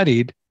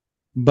studied,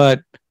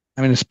 but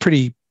I mean, it's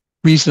pretty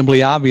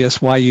reasonably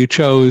obvious why you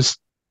chose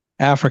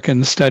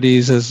African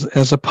studies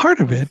as a part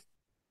of it.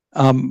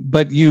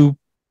 But you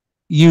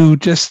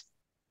just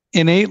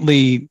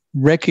innately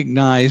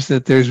recognize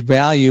that there's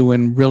value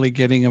in really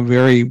getting a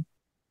very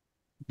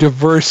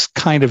diverse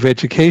kind of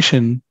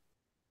education,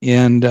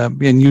 and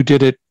you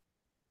did it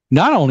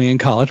not only in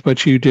college,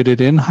 but you did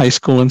it in high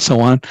school and so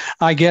on.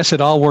 I guess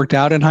it all worked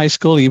out in high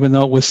school, even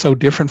though it was so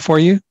different for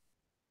you.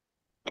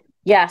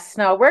 Yes,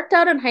 no, it worked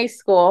out in high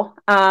school.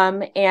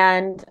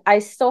 And I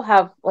still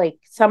have like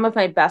some of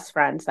my best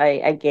friends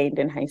I gained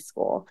in high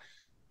school.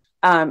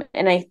 And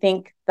I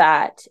think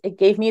that it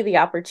gave me the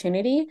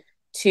opportunity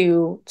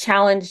to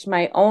challenge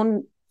my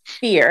own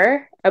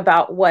fear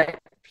about what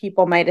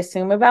people might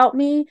assume about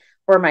me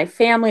or my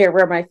family or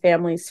where my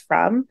family's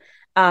from,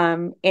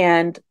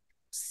 and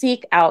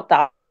seek out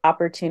the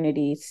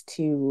opportunities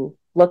to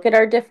look at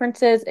our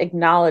differences,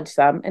 acknowledge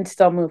them, and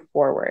still move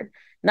forward.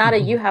 Not a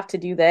you have to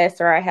do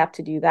this or I have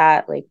to do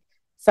that. Like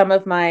some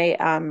of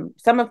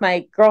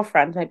my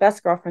girlfriends, my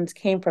best girlfriends,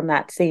 came from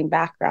that same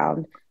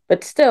background,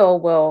 but still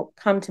will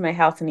come to my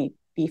house and eat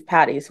beef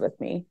patties with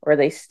me, or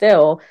they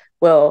still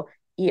will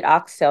eat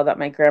oxtail that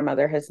my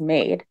grandmother has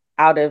made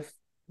out of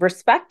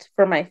respect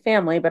for my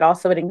family, but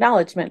also an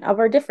acknowledgement of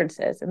our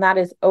differences. And that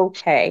is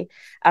okay,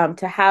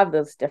 to have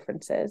those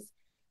differences.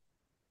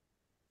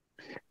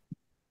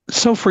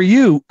 So for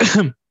you,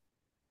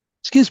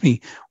 excuse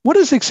me, what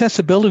does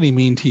accessibility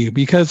mean to you?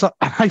 Because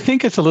I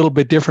think it's a little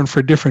bit different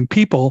for different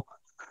people.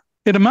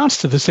 It amounts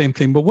to the same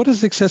thing, but what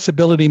does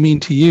accessibility mean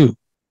to you?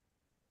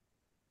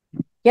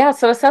 Yeah,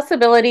 so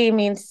accessibility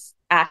means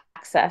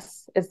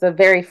access is the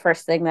very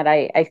first thing that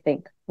I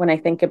think when I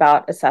think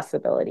about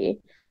accessibility.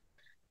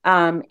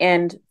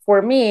 And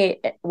for me,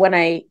 when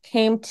I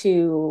came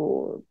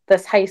to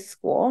this high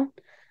school,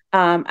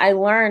 I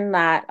learned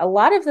that a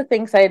lot of the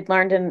things I had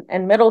learned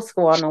in middle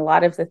school and a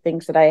lot of the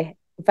things that I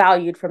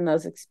valued from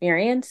those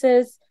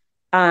experiences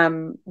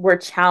were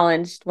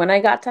challenged when I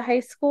got to high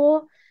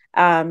school.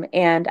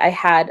 And I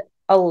had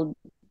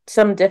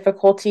some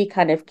difficulty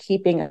kind of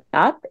keeping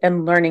up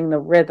and learning the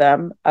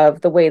rhythm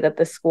of the way that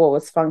the school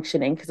was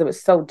functioning because it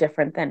was so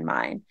different than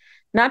mine,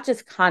 not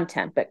just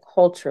content, but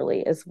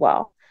culturally as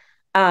well.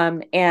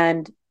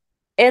 And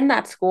in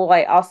that school,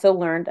 I also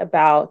learned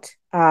about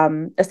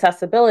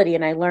accessibility,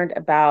 and I learned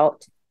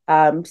about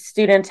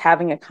students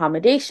having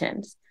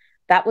accommodations.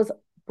 That was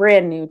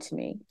brand new to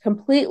me,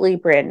 completely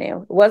brand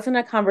new. It wasn't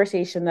a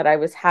conversation that I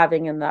was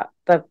having in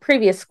the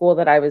previous school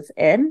that I was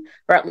in,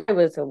 or at least I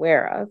was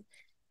aware of.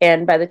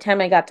 And by the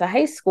time I got to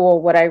high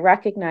school, what I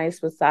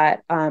recognized was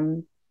that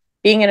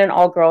being in an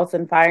all girls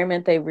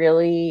environment, they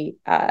really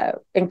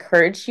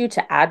encouraged you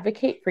to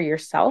advocate for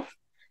yourself,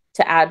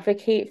 to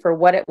advocate for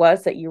what it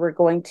was that you were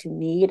going to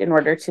need in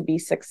order to be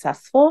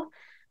successful.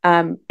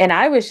 And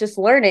I was just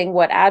learning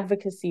what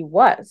advocacy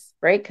was,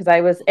 right? Because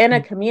I was in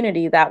a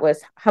community that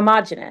was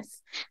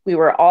homogenous. We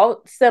were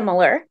all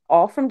similar,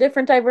 all from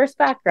different diverse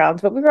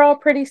backgrounds, but we were all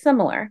pretty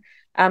similar.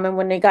 And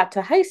when they got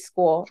to high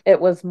school, it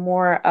was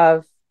more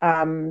of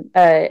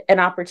an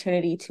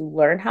opportunity to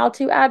learn how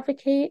to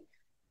advocate.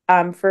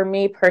 For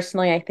me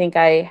personally, I think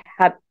I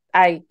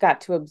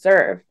got to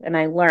observe and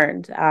I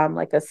learned,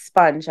 like a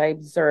sponge. I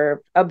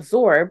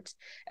absorbed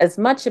as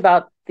much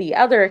about the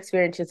other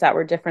experiences that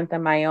were different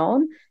than my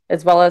own,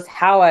 as well as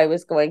how I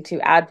was going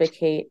to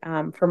advocate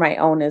for my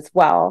own as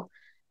well.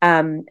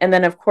 And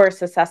then, of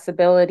course,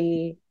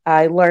 accessibility.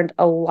 I learned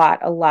a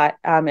lot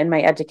in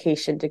my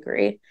education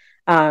degree.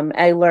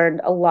 I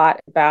learned a lot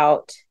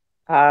about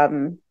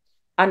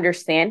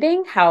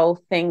understanding how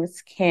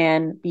things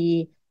can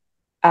be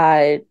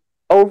uh,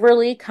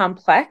 overly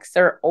complex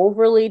or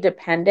overly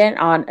dependent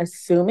on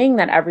assuming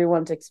that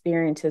everyone's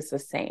experience is the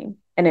same,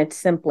 and it's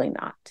simply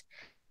not.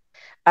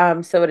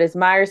 So it is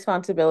my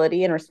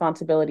responsibility and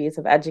responsibilities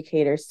of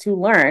educators to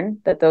learn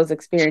that those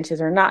experiences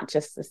are not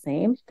just the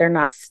same. They're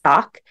not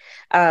stock.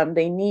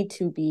 They need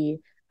to be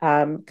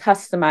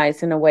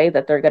customized in a way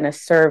that they're going to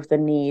serve the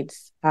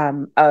needs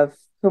of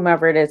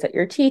whomever it is that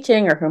you're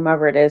teaching or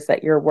whomever it is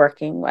that you're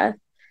working with.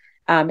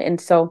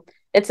 And so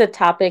it's a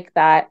topic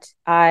that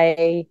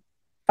I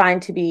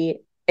find to be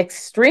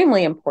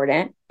extremely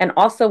important, and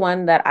also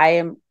one that I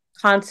am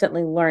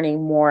constantly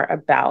learning more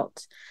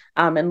about,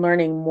 and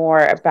learning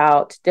more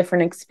about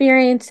different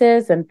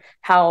experiences and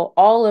how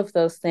all of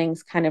those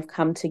things kind of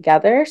come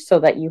together so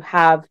that you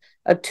have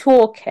a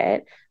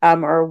toolkit,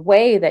 or a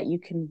way that you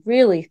can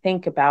really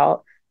think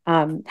about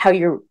how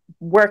you're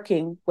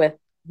working with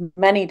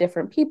many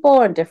different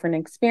people and different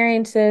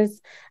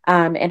experiences,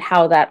 and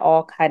how that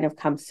all kind of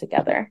comes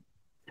together.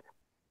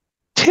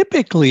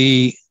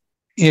 Typically,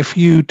 if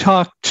you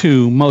talk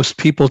to most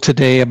people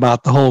today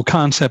about the whole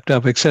concept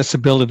of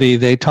accessibility,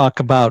 they talk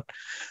about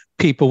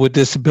people with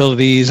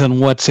disabilities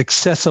and what's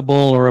accessible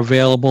or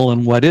available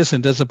and what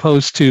isn't, as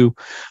opposed to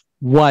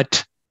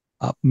what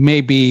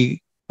may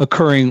be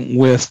occurring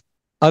with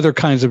other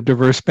kinds of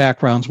diverse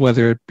backgrounds,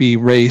 whether it be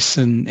race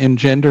and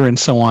gender and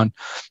so on.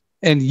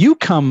 And you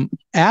come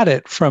at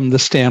it from the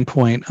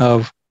standpoint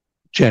of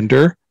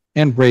gender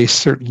and race,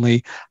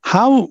 certainly.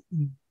 How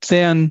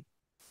then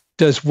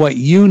does what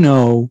you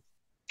know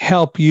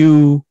help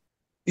you,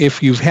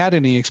 if you've had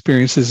any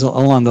experiences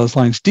along those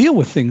lines, deal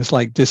with things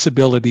like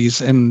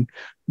disabilities and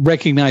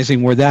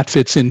recognizing where that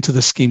fits into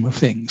the scheme of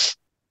things?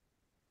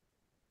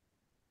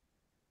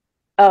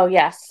 Oh,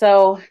 yes.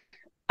 So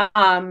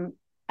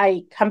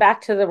I come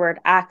back to the word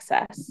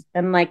access,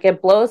 and like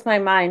it blows my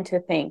mind to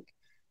think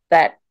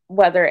that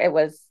whether it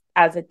was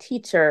as a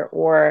teacher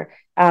or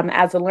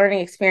as a learning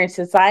experience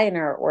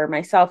designer, or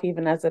myself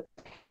even as a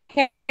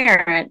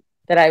parent,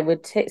 that I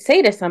would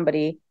say to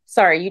somebody,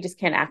 sorry, you just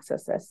can't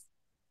access this.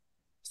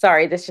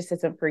 Sorry, this just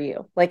isn't for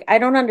you. Like, I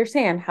don't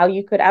understand how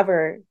you could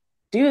ever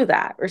do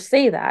that or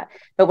say that.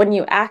 But when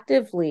you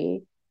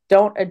actively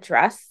don't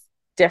address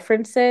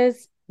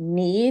differences,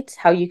 needs,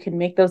 how you can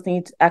make those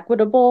needs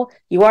equitable,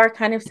 you are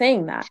kind of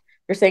saying that.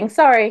 You're saying,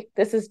 sorry,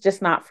 this is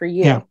just not for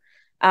you. Yeah.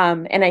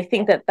 And I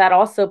think that that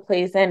also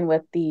plays in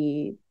with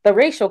the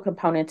racial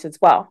components as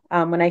well.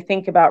 When I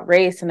think about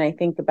race and I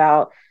think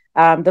about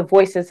the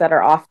voices that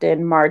are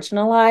often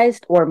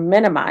marginalized or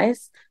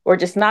minimized or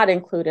just not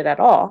included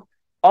at all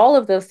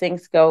of those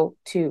things go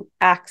to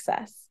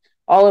access.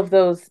 All of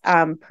those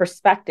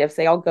perspectives,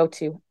 they all go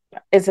to,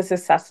 is this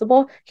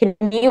accessible? Can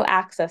you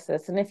access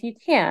this? And if you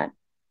can't,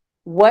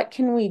 what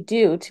can we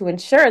do to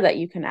ensure that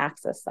you can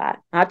access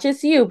that? Not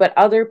just you, but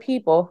other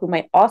people who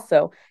might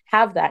also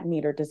have that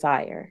need or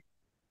desire.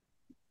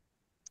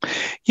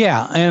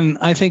 Yeah, and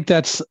I think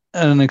that's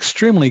an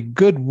extremely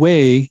good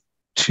way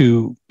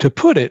to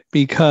put it,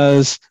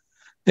 because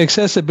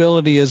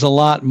accessibility is a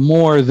lot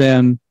more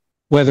than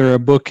whether a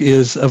book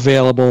is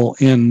available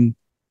in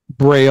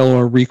Braille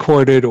or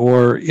recorded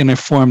or in a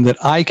form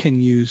that I can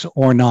use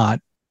or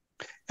not.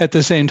 At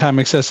the same time,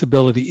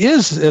 accessibility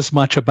is as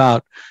much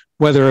about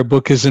whether a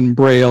book is in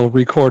Braille,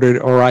 recorded,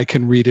 or I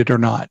can read it or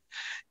not.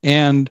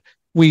 And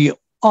we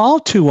all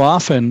too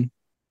often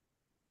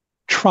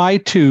try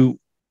to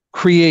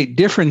create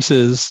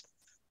differences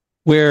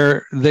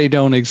where they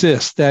don't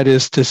exist. That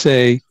is to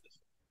say,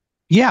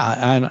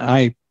 yeah, and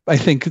I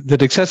think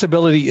that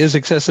accessibility is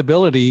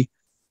accessibility,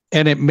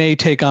 and it may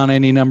take on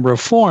any number of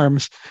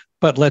forms,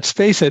 but let's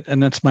face it,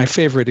 and that's my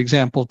favorite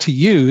example to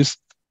use,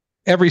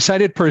 every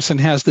sighted person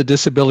has the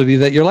disability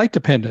that you're light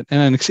dependent,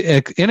 and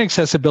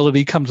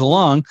inaccessibility comes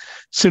along as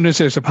soon as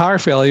there's a power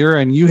failure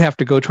and you have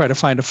to go try to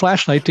find a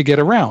flashlight to get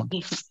around.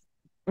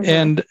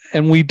 Mm-hmm.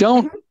 And we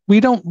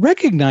don't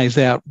recognize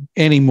that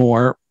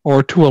anymore,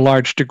 or to a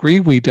large degree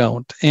we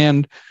don't.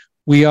 And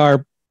we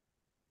are,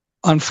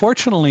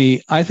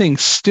 unfortunately, I think,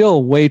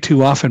 still way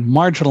too often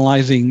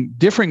marginalizing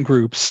different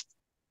groups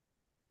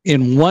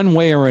in one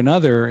way or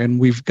another, and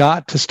we've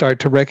got to start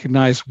to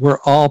recognize we're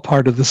all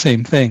part of the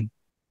same thing.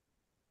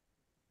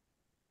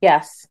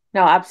 Yes,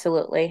 no,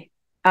 absolutely.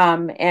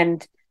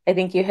 And I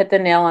think you hit the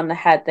nail on the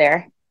head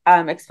there,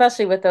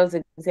 especially with those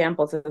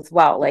examples as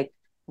well, like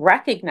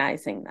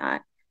recognizing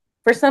that.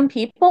 For some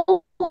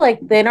people,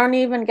 like they don't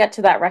even get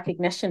to that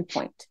recognition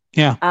point.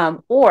 Yeah.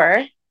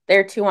 Or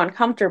they're too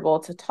uncomfortable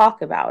to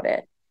talk about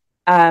it.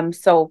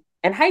 So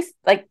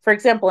for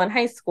example, in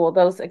high school,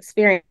 those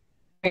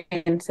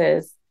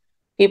experiences,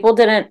 people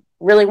didn't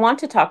really want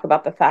to talk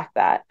about the fact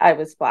that I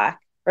was Black,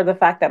 or the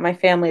fact that my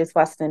family is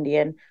West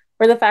Indian,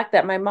 or the fact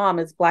that my mom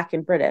is Black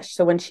and British.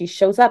 So when she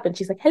shows up and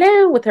she's like,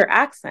 hello, with her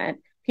accent,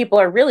 people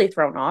are really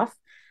thrown off,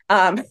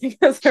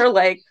 because they're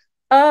like,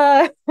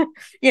 uh,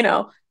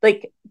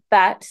 like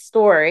that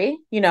story,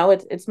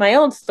 it's my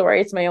own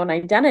story, it's my own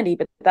identity,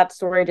 but that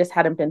story just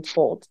hadn't been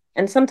told.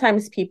 And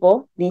sometimes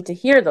people need to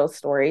hear those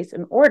stories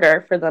in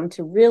order for them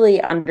to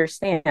really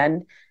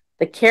understand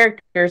the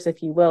characters,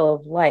 if you will,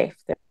 of life.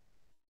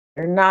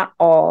 They're not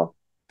all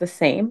the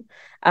same,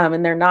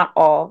 and they're not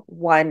all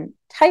one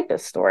type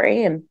of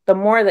story. And the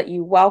more that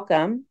you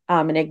welcome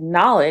and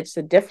acknowledge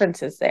the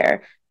differences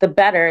there, the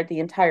better the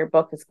entire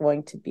book is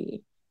going to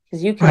be,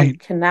 because you can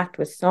connect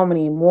with so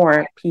many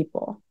more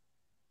people.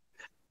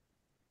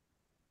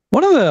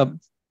 One of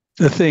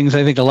the things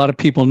I think a lot of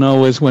people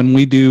know is when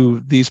we do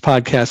these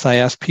podcasts, I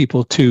ask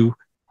people to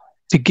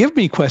give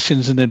me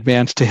questions in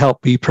advance to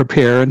help me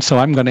prepare. And so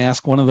I'm going to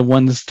ask one of the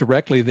ones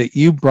directly that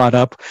you brought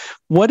up.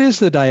 What is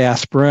the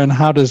diaspora, and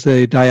how does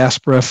the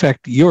diaspora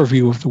affect your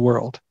view of the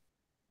world?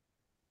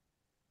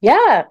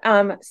 Yeah.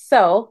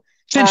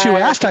 Since you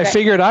asked, I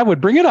figured I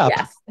would bring it up.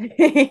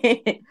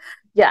 Yes.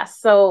 Yes.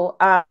 So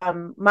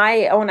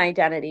my own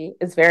identity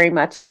is very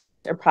much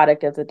a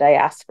product of the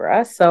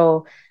diaspora.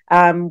 So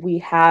we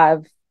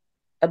have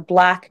a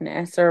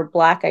Blackness or a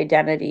Black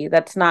identity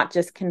that's not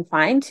just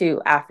confined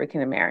to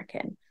African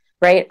American,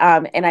 right?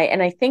 And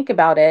I think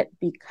about it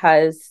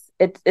because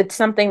it's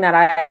something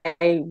that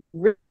I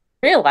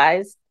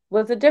realized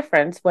was a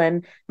difference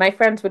when my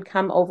friends would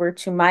come over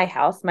to my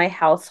house, my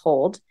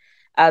household.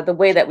 The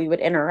way that we would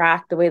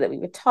interact, the way that we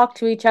would talk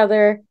to each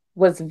other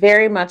was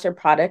very much a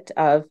product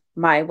of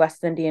my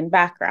West Indian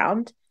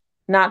background,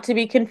 not to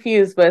be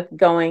confused with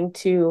going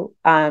to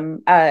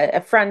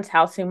a friend's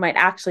house who might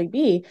actually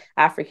be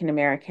African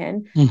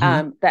American,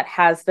 that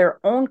has their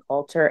own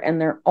culture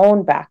and their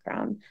own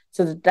background.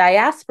 So the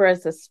diaspora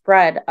is the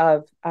spread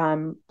of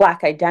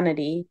Black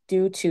identity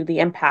due to the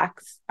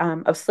impacts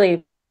of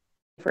slavery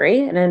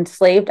and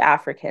enslaved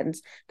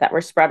Africans that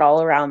were spread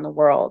all around the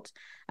world.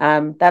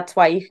 That's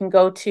why you can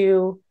go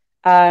to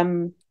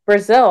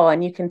Brazil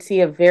and you can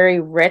see a very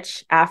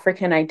rich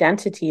African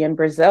identity in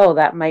Brazil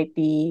that might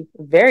be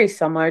very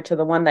similar to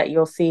the one that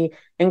you'll see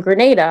in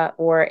Grenada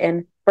or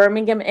in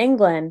Birmingham,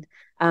 England,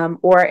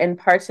 or in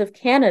parts of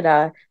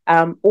Canada,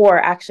 or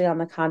actually on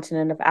the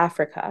continent of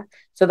Africa.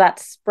 So that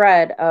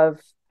spread of,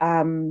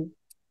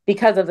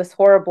 because of this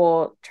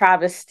horrible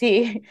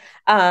travesty,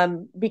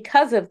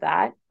 because of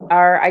that,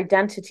 our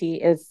identity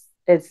is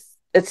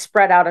it's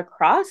spread out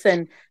across,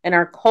 and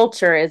our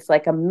culture is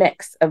like a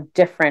mix of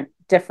different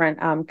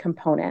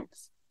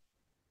components.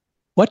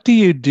 What do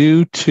you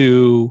do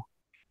to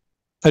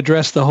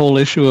address the whole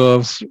issue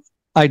of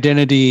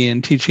identity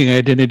and teaching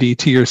identity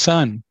to your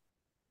son?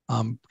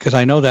 Because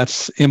I know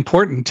that's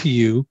important to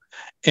you,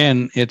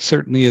 and it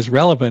certainly is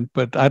relevant,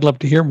 but I'd love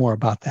to hear more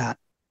about that.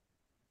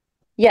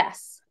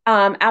 Yes,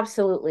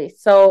 absolutely.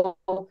 So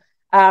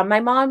my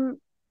mom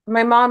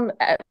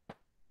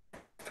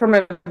from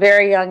a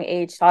very young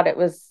age thought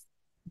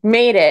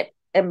made it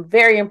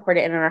very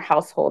important in our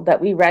household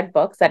that we read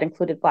books that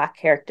included Black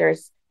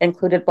characters,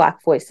 included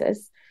Black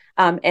voices.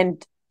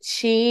 And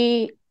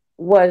she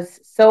was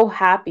so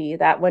happy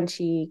that when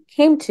she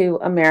came to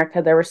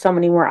America, there were so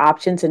many more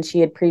options than she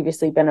had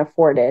previously been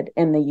afforded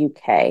in the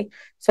UK,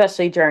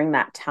 especially during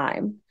that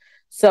time.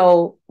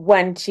 So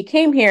when she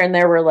came here and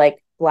there were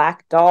like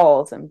Black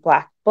dolls and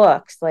Black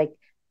books, like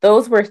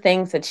those were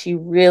things that she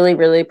really,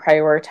 really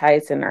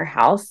prioritized in our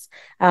house,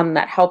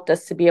 that helped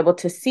us to be able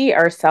to see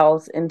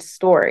ourselves in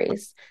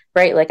stories,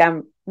 right? Like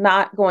I'm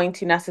not going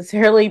to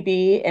necessarily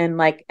be in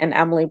like an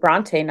Emily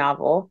Bronte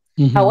novel.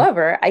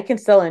 However, I can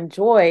still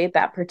enjoy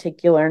that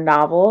particular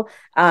novel,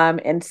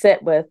 and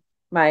sit with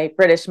my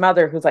British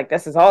mother, who's like,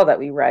 this is all that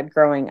we read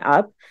growing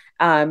up,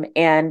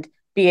 and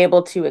be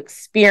able to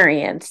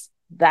experience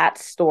that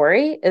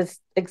story is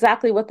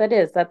exactly what that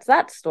is. That's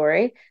that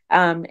story.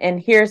 And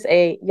here's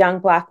a young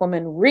Black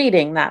woman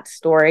reading that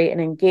story and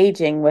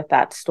engaging with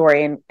that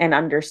story and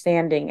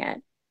understanding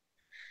it.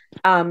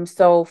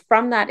 So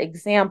from that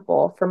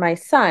example, for my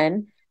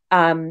son,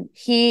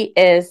 he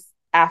is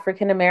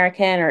African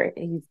American or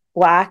he's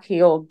Black.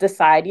 He'll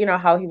decide,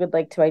 how he would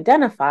like to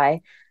identify.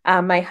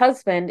 My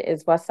husband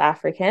is West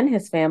African.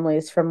 His family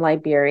is from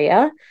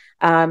Liberia.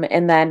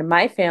 And then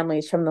my family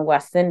is from the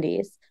West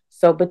Indies.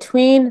 So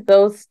between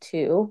those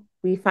two,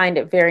 we find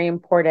it very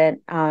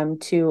important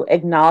to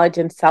acknowledge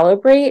and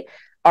celebrate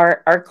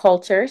our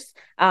cultures,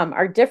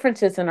 our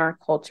differences in our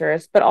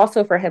cultures, but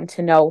also for him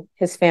to know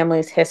his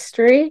family's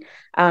history,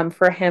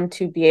 for him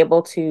to be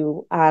able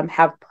to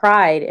have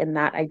pride in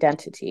that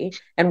identity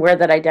and where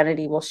that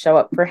identity will show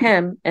up for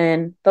him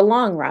in the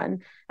long run,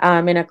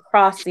 and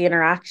across the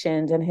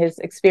interactions and his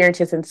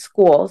experiences in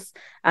schools,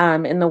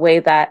 in the way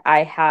that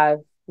I have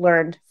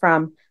learned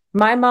from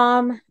my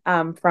mom,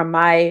 from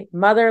my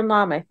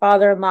mother-in-law, my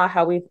father-in-law,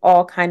 how we've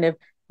all kind of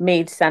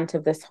made sense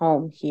of this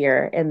home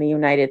here in the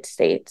United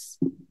States.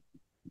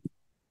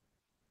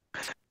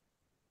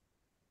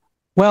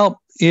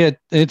 Well,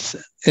 it's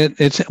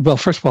well,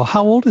 first of all,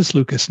 how old is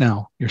Lucas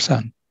now, your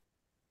son?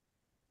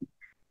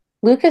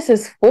 Lucas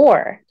is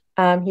 4.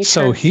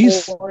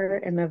 He's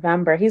 4 in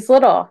November. He's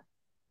little.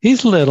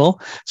 He's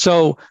little.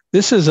 So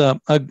this is a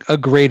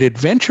great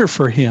adventure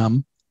for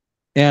him.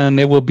 And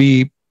it will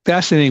be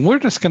fascinating. We're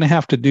just going to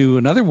have to do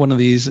another one of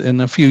these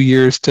in a few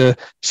years to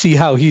see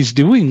how he's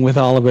doing with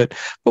all of it.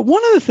 But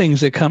one of the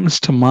things that comes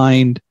to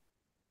mind,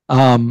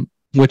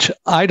 which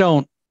I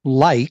don't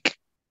like,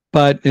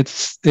 but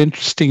it's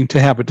interesting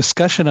to have a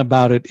discussion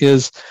about it,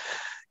 is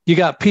you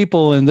got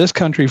people in this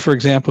country, for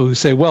example, who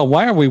say, well,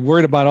 why are we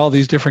worried about all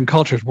these different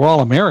cultures? We're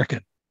all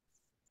American.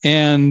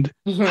 And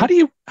how do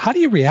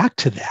you react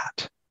to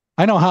that?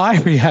 I know how I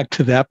react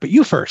to that, but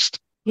you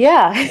first.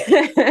 Yeah.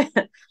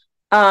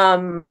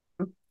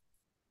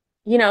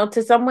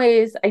 To some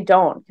ways I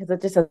don't, because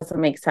it just doesn't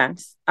make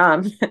sense.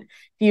 If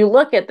you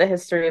look at the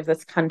history of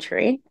this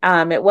country,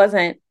 it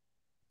wasn't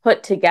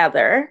put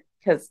together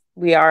because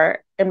we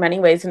are in many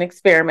ways an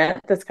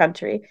experiment, this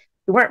country.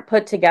 We weren't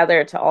put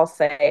together to all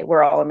say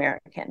we're all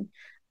American.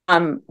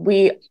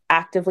 We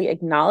actively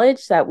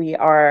acknowledge that we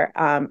are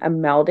a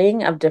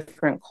melding of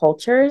different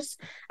cultures.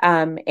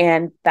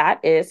 And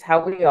that is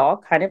how we all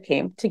kind of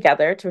came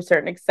together to a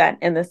certain extent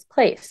in this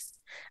place.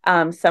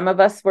 Some of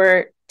us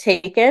were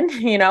taken,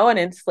 and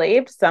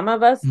enslaved. Some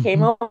of us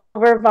came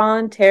over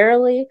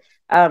voluntarily.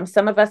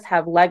 Some of us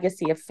have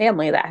legacy of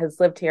family that has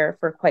lived here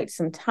for quite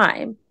some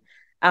time.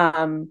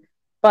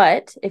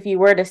 But if you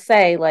were to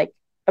say, like,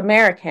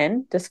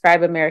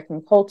 describe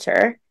American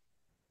culture,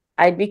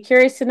 I'd be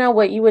curious to know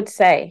what you would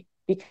say,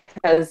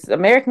 because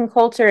American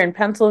culture in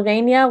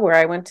Pennsylvania, where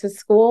I went to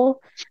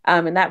school,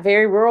 in that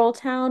very rural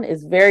town,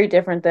 is very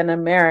different than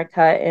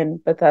America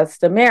in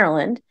Bethesda,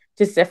 Maryland,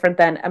 just different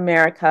than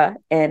America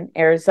in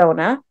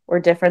Arizona, or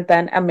different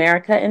than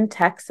America in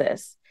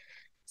Texas.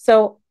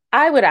 So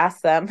I would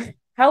ask them,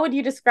 how would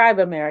you describe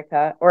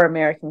America or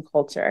American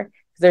culture?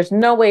 There's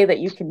no way that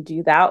you can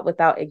do that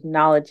without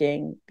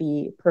acknowledging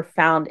the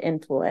profound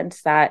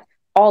influence that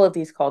all of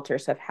these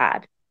cultures have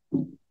had.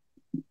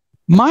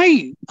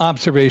 My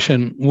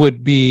observation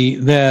would be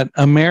that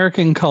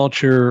American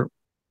culture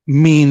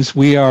means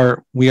we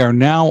are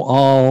now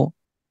all,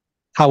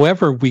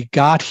 however we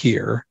got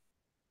here,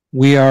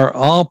 we are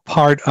all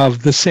part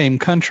of the same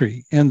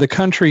country. And the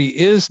country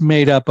is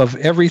made up of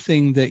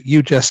everything that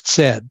you just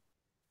said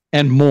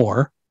and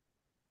more.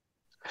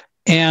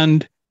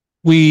 And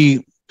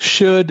we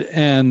should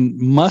and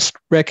must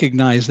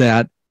recognize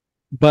that.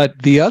 But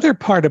the other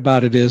part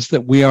about it is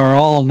that we are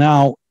all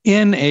now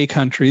in a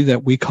country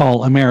that we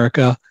call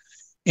America.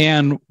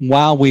 And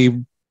while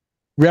we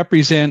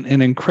represent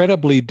an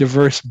incredibly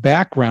diverse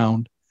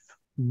background,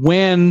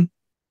 when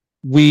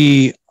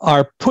we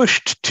are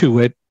pushed to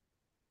it,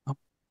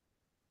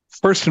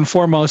 first and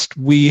foremost,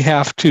 we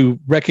have to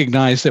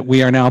recognize that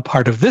we are now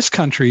part of this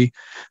country,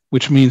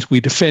 which means we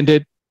defend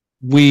it.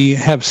 We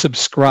have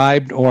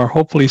subscribed, or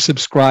hopefully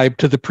subscribed,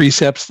 to the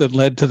precepts that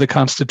led to the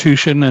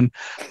Constitution and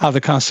how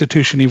the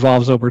Constitution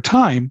evolves over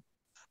time.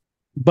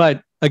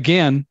 But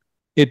again,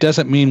 it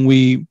doesn't mean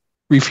we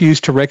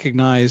refuse to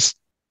recognize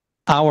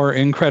our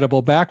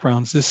incredible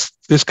backgrounds.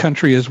 This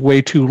country is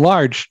way too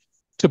large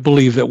to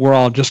believe that we're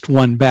all just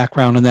one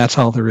background and that's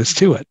all there is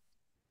to it.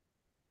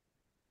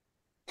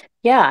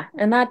 Yeah,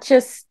 and that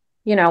just,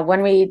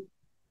 when we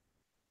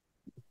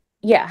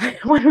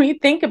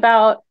think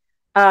about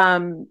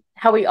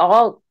how we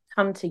all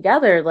come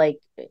together, like,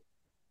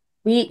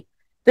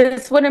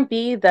 this wouldn't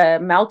be the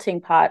melting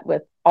pot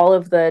with all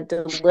of the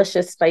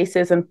delicious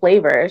spices and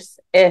flavors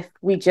if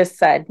we just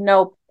said,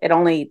 nope, it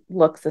only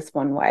looks this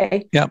one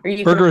way. Yeah,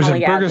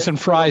 burgers and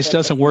fries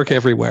doesn't work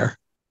everywhere.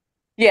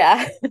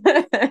 Yeah,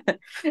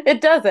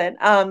 it doesn't.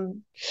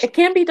 It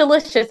can be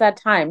delicious at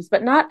times,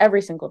 but not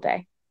every single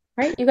day,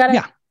 right? You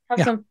gotta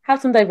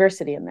have some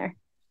diversity in there.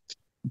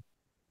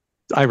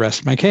 I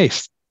rest my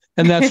case.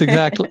 And that's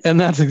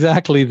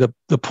exactly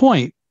the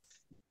point.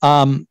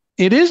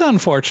 It is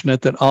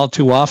unfortunate that all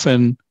too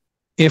often,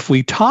 if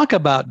we talk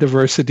about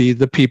diversity,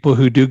 the people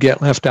who do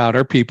get left out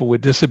are people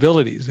with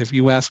disabilities. If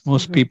you ask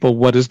most people,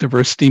 what does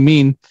diversity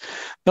mean?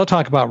 They'll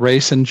talk about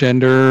race and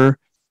gender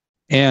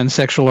and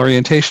sexual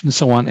orientation and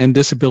so on, and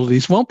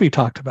disabilities won't be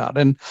talked about.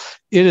 And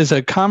it is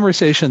a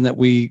conversation that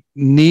we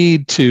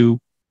need to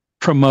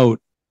promote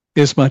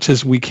as much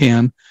as we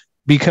can,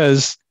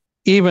 because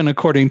even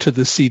according to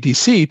the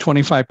CDC,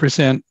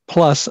 25%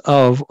 plus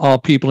of all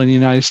people in the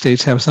United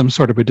States have some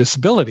sort of a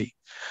disability.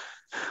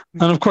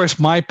 And of course,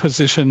 my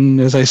position,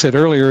 as I said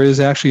earlier, is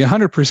actually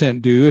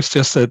 100% do. It's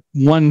just that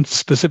one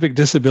specific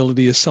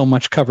disability is so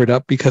much covered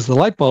up because the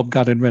light bulb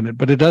got invented.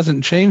 But it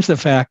doesn't change the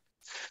fact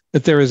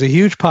that there is a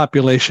huge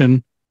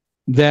population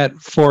that,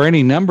 for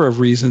any number of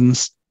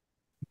reasons,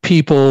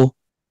 people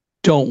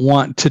don't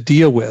want to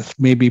deal with.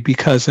 Maybe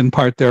because in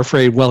part they're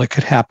afraid, well, it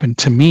could happen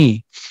to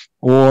me,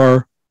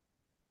 or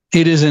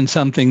it isn't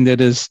something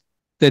that is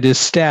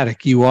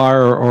static. You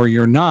are or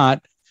you're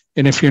not.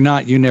 And if you're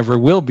not, you never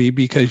will be,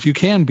 because you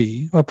can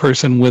be a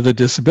person with a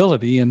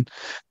disability. And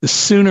the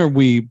sooner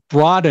we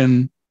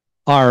broaden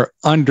our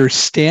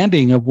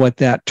understanding of what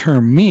that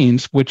term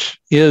means, which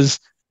is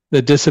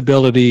the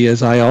disability,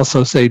 as I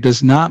also say,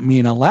 does not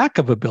mean a lack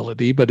of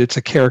ability, but it's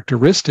a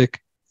characteristic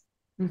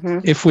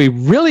If we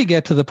really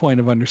get to the point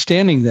of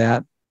understanding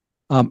that,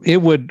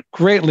 it would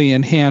greatly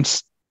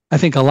enhance, I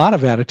think, a lot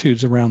of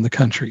attitudes around the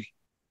country.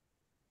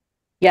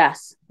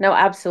 Yes, no,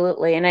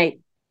 absolutely. And I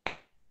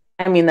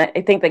mean,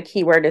 I think the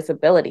key word is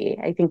ability.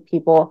 I think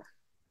people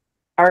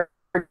are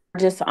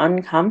just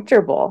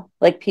uncomfortable.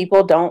 Like,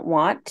 people don't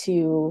want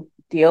to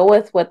deal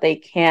with what they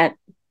can't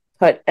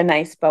put a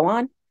nice bow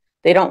on.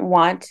 They don't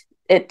want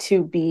it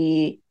to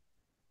be,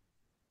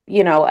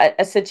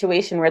 a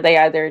situation where they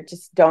either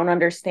just don't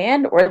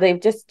understand or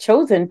they've just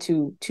chosen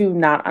to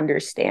not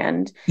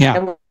understand. Yeah.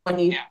 And when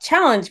you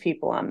challenge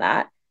people on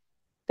that,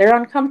 they're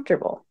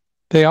uncomfortable.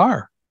 They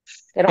are.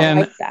 They don't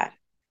like that.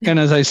 And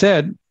as I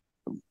said,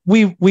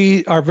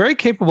 we are very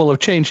capable of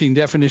changing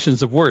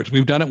definitions of words.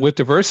 We've done it with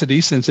diversity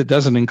since it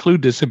doesn't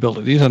include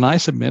disabilities. And I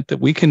submit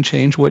that we can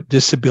change what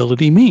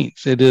disability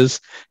means. It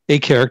is a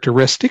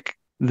characteristic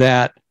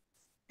that,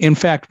 in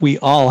fact, we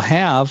all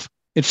have.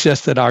 It's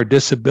just that our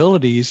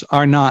disabilities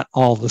are not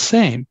all the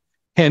same.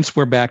 Hence,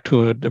 we're back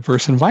to a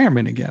diverse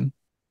environment again.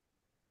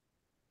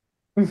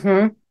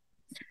 No,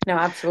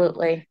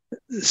 absolutely.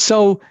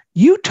 So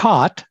you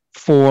taught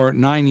for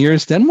 9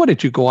 years. Then what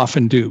did you go off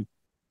and do?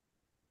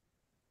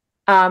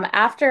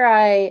 After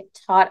I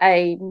taught,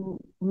 I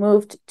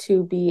moved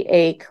to be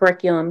a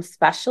curriculum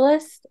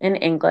specialist in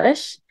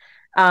English.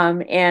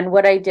 And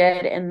what I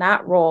did in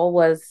that role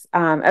was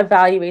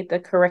evaluate the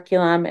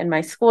curriculum in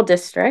my school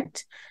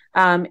district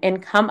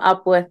and come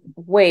up with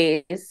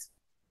ways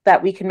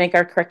that we can make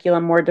our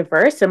curriculum more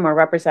diverse and more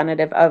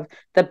representative of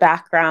the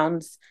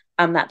backgrounds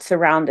that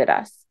surrounded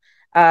us.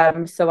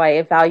 So I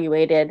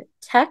evaluated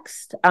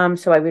text.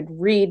 So I would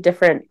read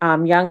different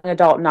young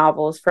adult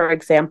novels, for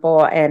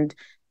example, and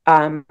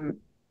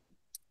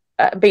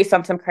based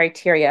on some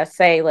criteria,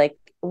 say, like,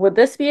 would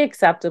this be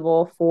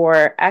acceptable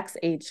for X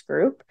age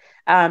group?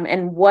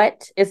 And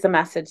what is the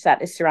message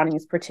that is surrounding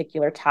these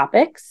particular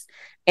topics?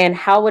 And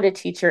how would a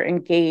teacher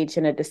engage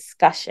in a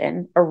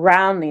discussion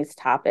around these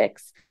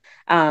topics?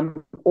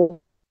 Or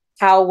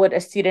how would a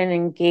student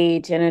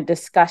engage in a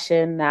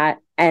discussion that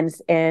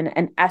ends in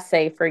an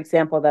essay, for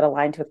example, that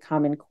aligned with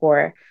Common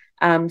Core?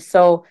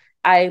 So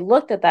I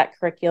looked at that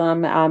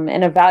curriculum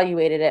and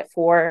evaluated it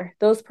for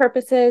those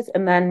purposes,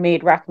 and then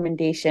made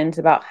recommendations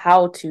about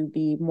how to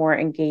be more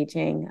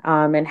engaging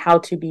and how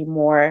to be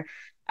more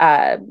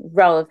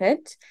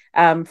relevant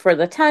for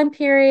the time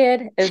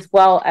period, as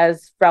well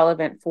as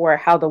relevant for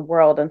how the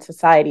world and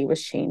society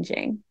was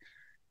changing.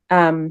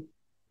 And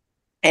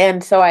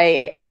so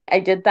I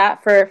did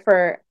that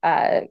for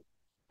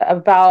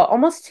about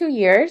almost 2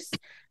 years.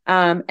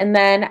 And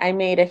then I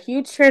made a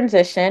huge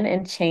transition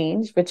and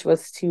change, which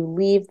was to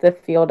leave the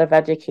field of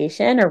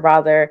education, or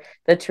rather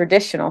the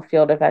traditional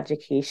field of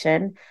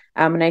education.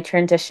 And I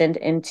transitioned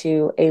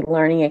into a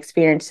learning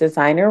experience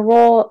designer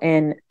role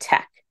in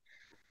tech.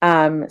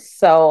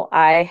 So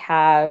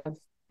I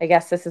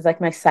guess this is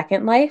like my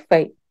second life,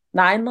 like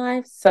 9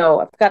 lives. So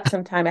I've got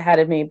some time ahead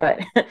of me, but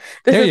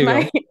this is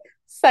my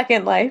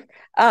second life,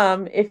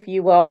 if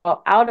you will,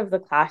 out of the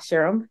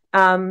classroom.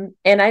 And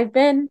I've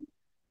been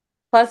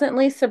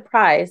pleasantly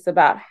surprised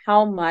about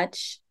how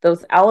much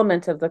those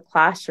elements of the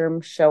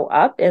classroom show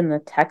up in the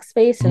tech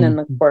space and in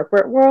the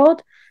corporate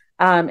world,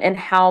 and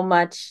how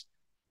much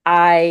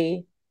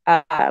I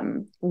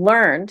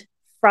learned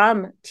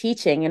from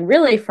teaching and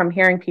really from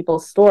hearing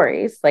people's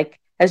stories, like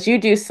as you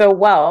do so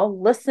well,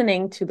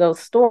 listening to those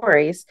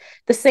stories.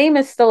 The same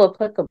is still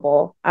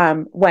applicable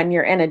when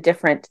you're in a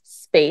different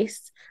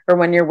space or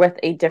when you're with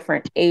a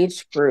different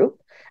age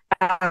group.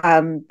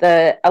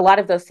 A lot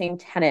of those same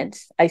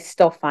tenets I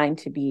still find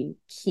to be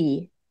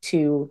key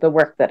to the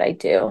work that I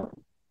do.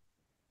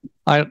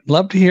 I'd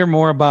love to hear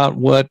more about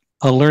what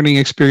a learning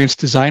experience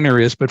designer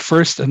is, but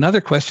first, another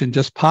question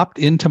just popped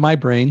into my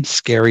brain,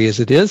 scary as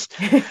it is.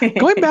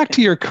 Going back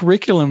to your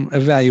curriculum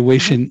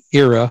evaluation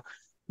era,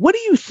 what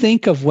do you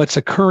think of what's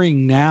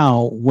occurring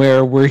now,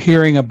 where we're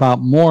hearing about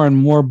more and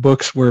more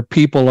books where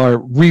people are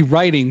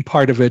rewriting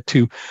part of it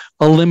to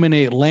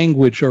eliminate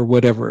language or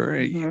whatever?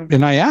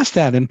 And I ask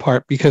that in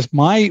part because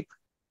my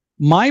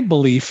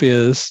belief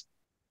is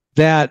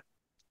that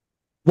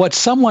what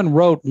someone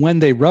wrote when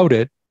they wrote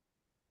it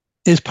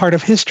is part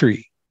of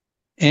history.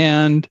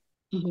 And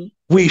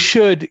we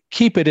should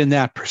keep it in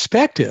that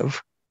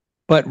perspective,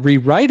 but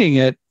rewriting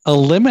it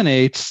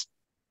eliminates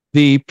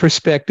the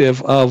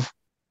perspective of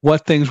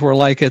what things were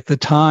like at the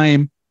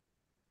time,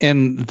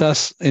 and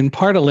thus in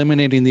part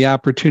eliminating the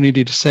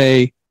opportunity to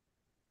say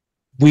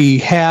we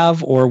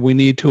have or we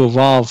need to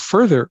evolve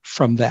further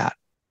from that.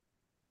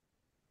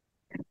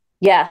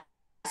 Yeah.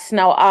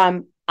 No,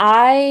 I'm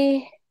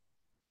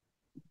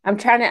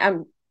trying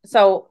to,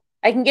 so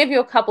I can give you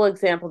a couple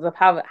examples of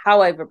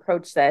how I've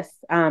approached this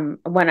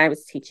when I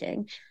was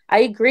teaching. I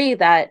agree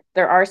that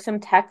there are some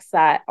texts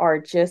that are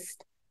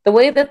just the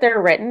way that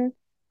they're written.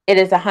 It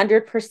is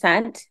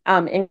 100%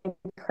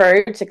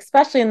 encouraged,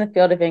 especially in the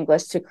field of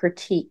English, to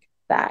critique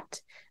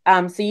that.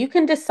 So you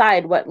can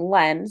decide what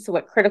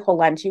critical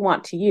lens you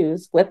want to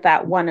use with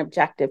that one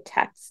objective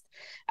text.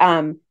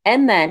 And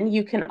then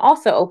you can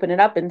also open it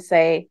up and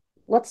say,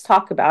 let's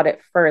talk about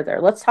it further.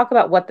 Let's talk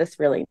about what this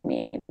really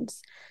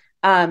means.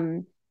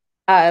 One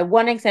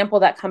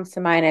example that comes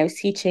to mind, I was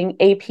teaching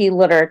AP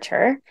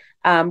Literature,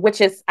 which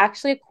is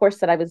actually a course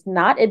that I was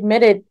not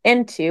admitted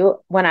into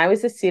when I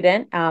was a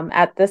student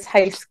at this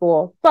high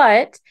school,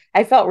 but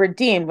I felt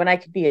redeemed when I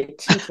could be a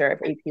teacher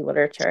of AP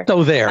Literature.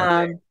 So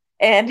there.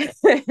 And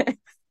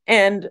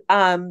and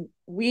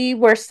we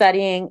were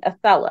studying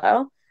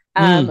Othello,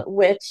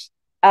 which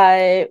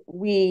we're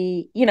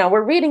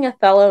reading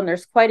Othello, and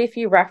there's quite a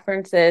few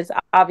references,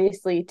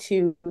 obviously,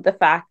 to the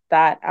fact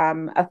that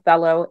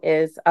Othello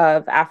is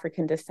of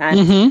African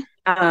descent.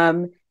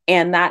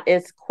 And that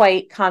is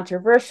quite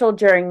controversial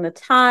during the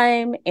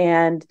time.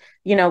 And,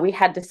 we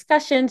had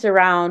discussions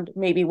around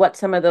maybe what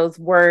some of those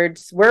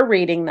words were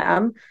reading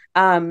them,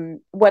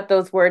 what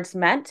those words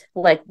meant,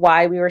 like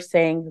why we were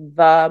saying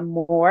the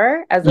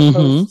more as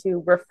opposed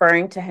to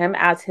referring to him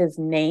as his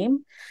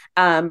name.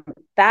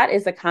 That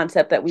is a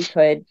concept that we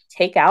could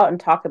take out and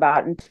talk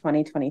about in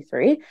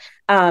 2023.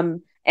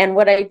 And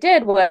what I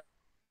did was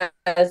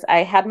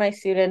I had my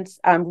students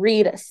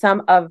read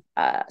some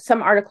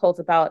articles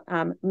about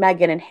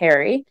Meghan and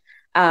Harry,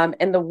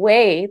 and the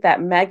way that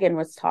Meghan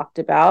was talked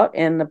about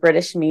in the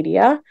British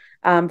media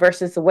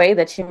versus the way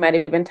that she might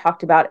have been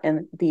talked about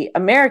in the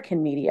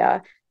American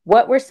media.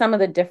 What were some of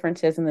the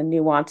differences and the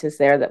nuances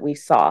there that we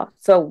saw?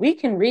 So we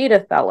can read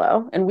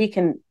Othello and we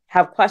can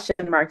have question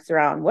marks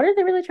around what are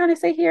they really trying to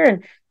say here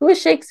and who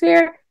is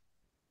Shakespeare?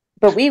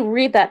 But we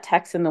read that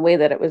text in the way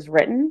that it was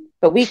written,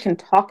 but we can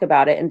talk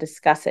about it and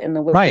discuss it in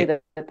the way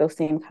that those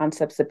same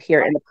concepts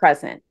appear in the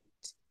present.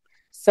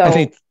 So I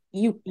think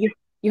you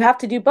have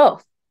to do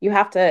both. You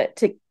have to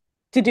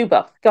do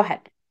both. Go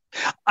ahead.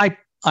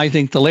 I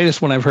think the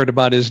latest one I've heard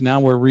about is now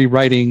we're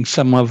rewriting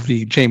some of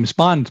the James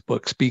Bond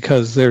books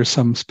because there's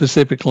some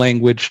specific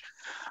language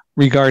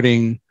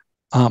regarding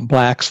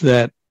Blacks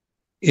that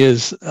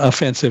is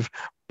offensive.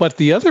 But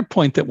the other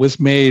point that was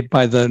made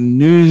by the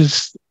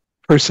news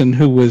person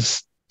who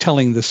was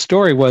telling the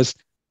story was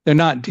they're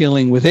not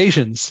dealing with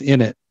Asians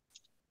in it.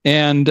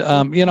 And,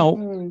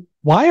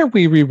 why are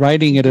we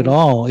rewriting it at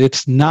all?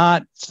 It's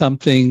not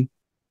something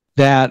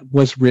that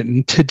was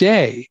written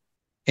today.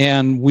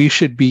 And we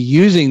should be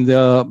using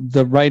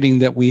the writing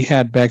that we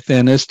had back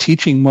then as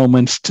teaching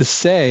moments to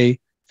say,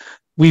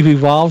 we've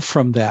evolved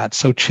from that,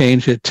 so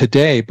change it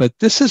today. But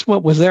this is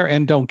what was there,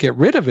 and don't get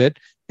rid of it.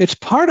 It's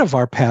part of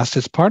our past.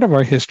 It's part of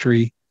our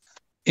history.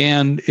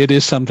 And it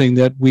is something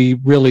that we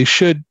really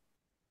should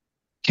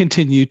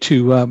continue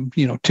to,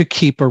 to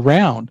keep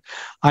around.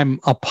 I'm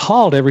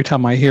appalled every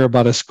time I hear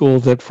about a school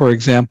that, for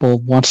example,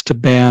 wants to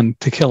ban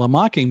To Kill a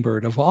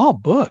Mockingbird of all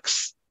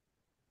books.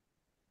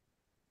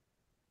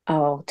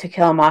 Oh, To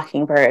Kill a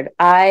Mockingbird.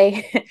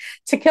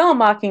 To Kill a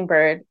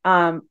Mockingbird,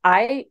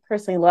 I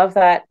personally love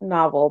that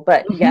novel,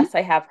 but yes,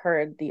 I have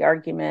heard the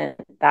argument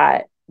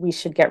that we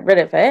should get rid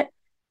of it.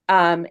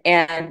 And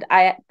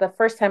the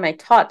first time I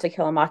taught To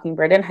Kill a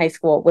Mockingbird in high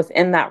school was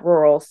in that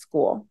rural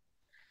school.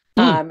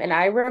 And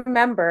I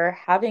remember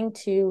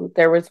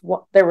there was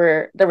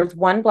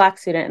one Black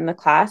student in the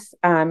class,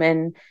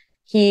 and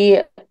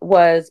he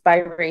was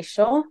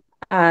biracial.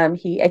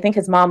 I think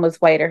his mom was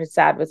white or his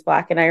dad was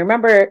Black. And I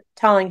remember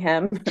telling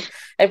him,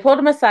 I pulled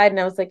him aside and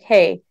I was like,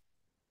 hey,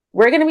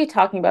 we're going to be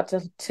talking about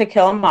to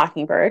Kill a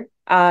Mockingbird.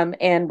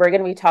 And we're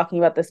going to be talking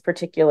about this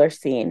particular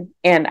scene.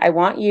 And I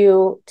want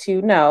you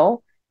to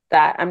know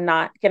that I'm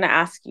not going to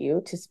ask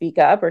you to speak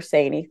up or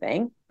say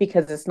anything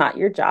because it's not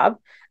your job.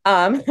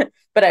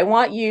 But I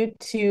want you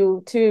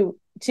to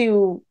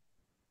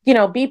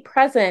be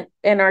present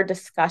in our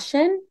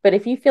discussion. But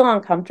if you feel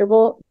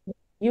uncomfortable,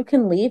 you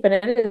can leave and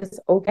it is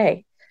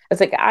okay.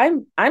 It's like,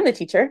 I'm the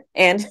teacher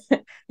and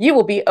you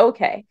will be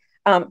okay.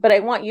 But I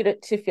want you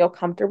to feel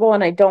comfortable,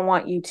 and I don't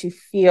want you to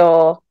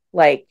feel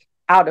like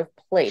out of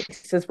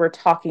place as we're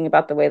talking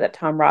about the way that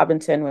Tom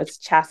Robinson was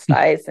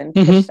chastised and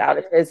pushed out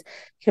of his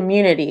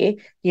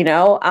community,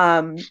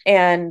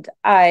 and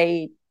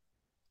I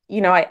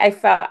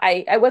felt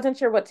I wasn't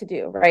sure what to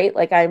do, right?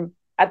 Like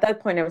at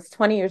that point, I was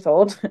 20 years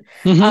old,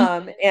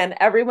 and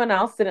everyone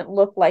else didn't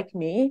look like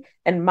me.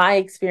 And my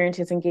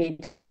experiences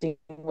engaging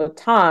with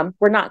Tom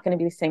were not going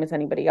to be the same as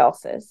anybody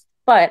else's.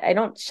 But I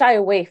don't shy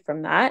away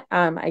from that.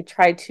 I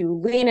tried to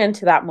lean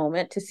into that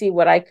moment to see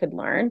what I could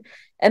learn.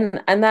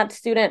 And that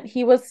student,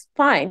 he was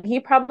fine. He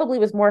probably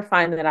was more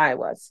fine than I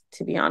was,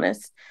 to be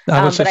honest.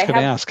 I was just going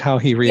to ask how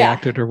he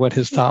reacted or what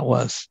his thought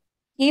was.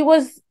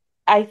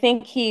 I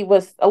think he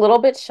was a little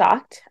bit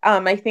shocked.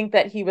 I think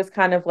that he was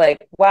kind of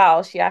like,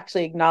 wow, she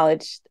actually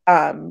acknowledged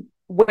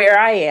where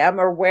I am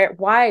or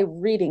why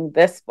reading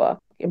this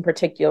book in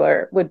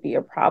particular would be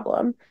a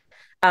problem.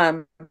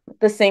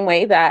 The same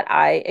way that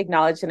I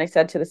acknowledged and I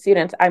said to the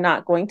students, I'm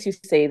not going to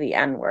say the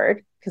N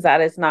word because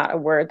that is not a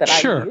word that I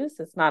use.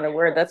 It's not a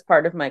word that's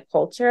part of my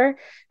culture.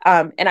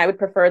 And I would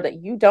prefer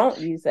that you don't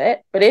use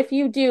it. But if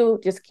you do,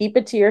 just keep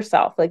it to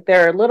yourself. Like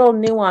there are little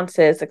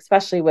nuances,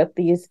 especially with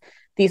these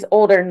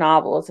older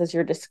novels, as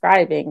you're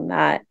describing,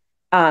 that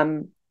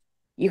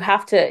you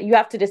have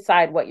to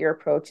decide what your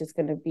approach is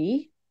going to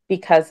be,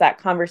 because that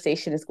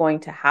conversation is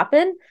going to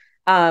happen.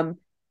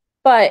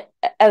 But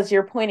as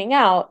you're pointing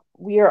out,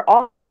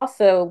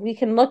 we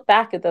can look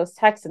back at those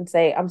texts and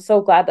say, I'm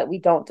so glad that we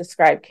don't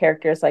describe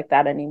characters like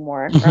that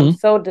anymore. Or I'm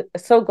Mm-hmm.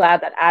 so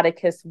glad that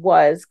Atticus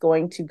was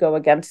going to go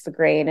against the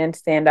grain and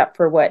stand up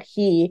for what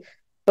he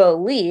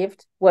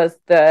believed was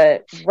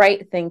the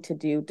right thing to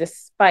do,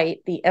 despite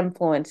the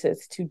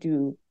influences to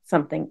do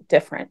something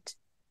different.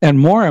 And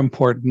more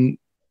important,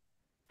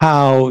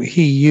 how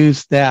he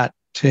used that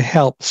to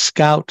help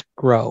Scout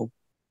grow,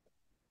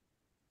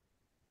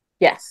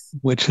 Yes.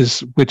 which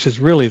is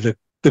really the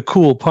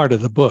cool part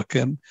of the book.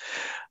 And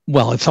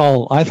well, it's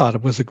all, I thought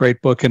it was a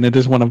great book, and it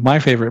is one of my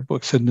favorite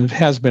books, and it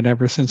has been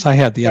ever since I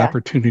had the Yeah.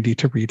 opportunity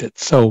to read it.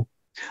 So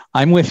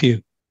I'm with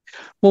you.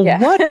 Well,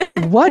 Yeah.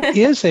 what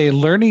is a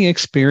learning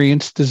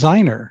experience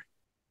designer?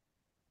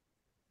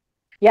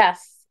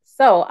 Yes.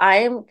 So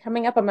I'm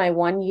coming up on my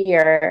 1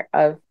 year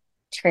of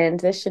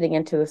transitioning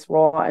into this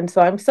role. And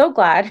so I'm so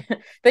glad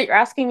that you're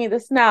asking me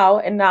this now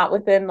and not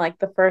within like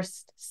the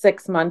first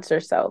 6 months or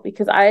so,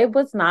 because I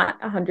was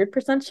not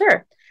 100%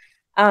 sure.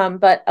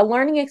 But a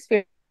learning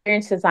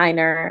experience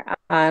designer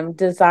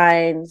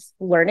designs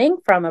learning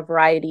from a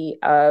variety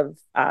of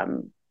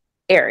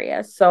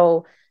areas.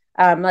 So,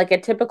 like a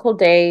typical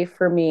day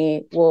for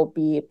me will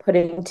be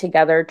putting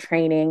together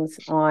trainings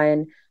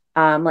on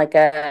like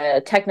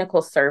a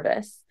technical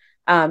service.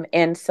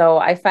 And so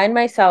I find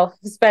myself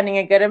spending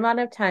a good amount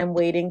of time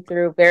wading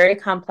through very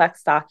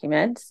complex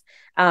documents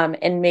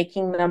and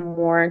making them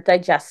more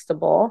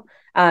digestible,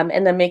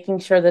 and then making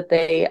sure that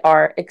they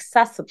are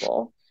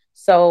accessible.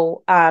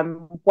 So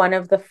one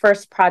of the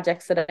first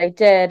projects that I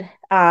did,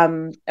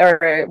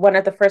 or one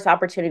of the first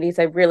opportunities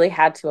I really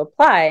had to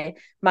apply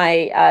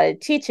my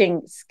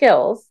teaching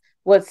skills,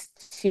 was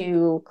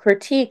to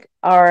critique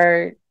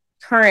our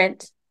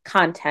current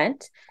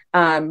content,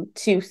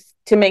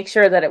 to make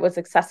sure that it was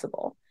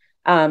accessible.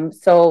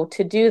 So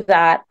to do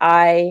that,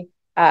 I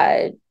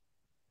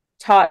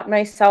taught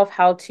myself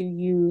how to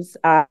use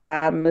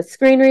the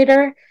screen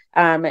reader,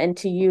 and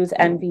to use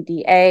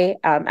NVDA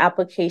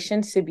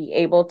applications to be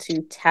able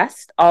to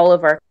test all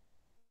of our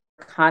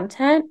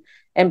content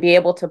and be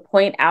able to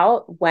point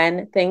out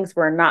when things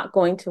were not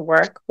going to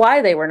work,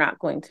 why they were not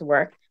going to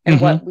work, and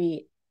Mm-hmm. what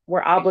we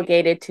were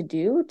obligated to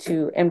do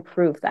to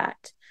improve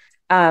that.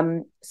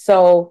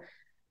 So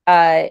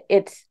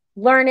it's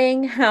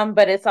learning,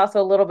 but it's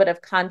also a little bit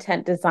of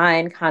content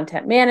design,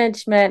 content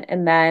management.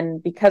 And then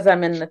because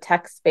I'm in the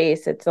tech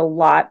space, it's a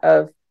lot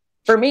of,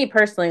 for me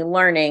personally,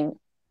 learning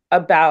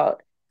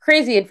about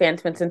crazy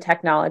advancements in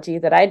technology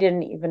that I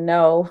didn't even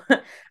know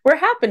were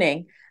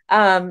happening.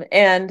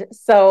 And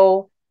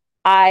so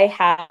I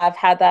have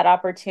had that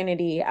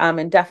opportunity,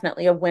 and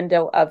definitely a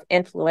window of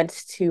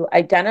influence to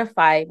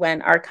identify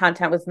when our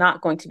content was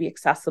not going to be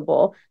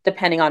accessible,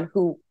 depending on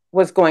who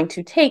was going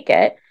to take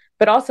it,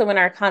 but also when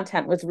our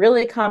content was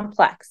really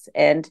complex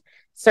and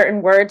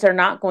certain words are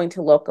not going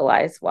to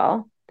localize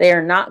well. They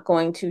are not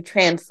going to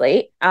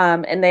translate,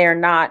 and they are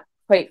not,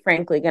 quite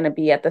frankly, going to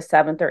be at the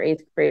 7th or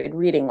 8th grade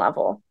reading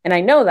level. And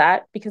I know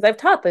that because I've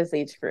taught those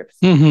age groups.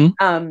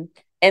 Mm-hmm.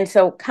 And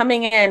so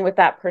coming in with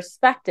that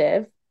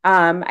perspective,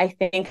 I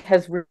think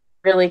has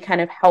really kind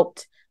of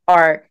helped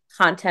our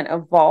content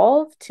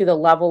evolve to the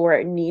level where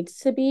it needs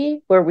to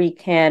be, where we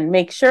can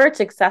make sure it's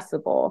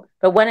accessible.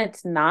 But when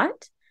it's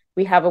not,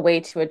 we have a way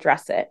to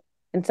address it.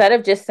 Instead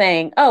of just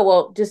saying, oh,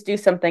 well, just do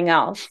something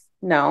else.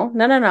 No.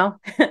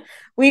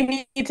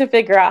 We need to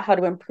figure out how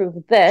to improve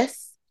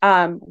this.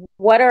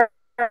 What are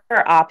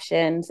our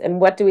options and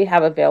what do we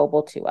have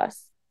available to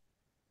us?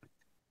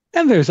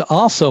 And there's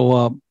also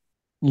a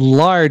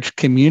large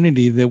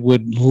community that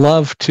would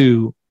love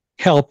to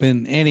help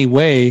in any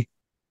way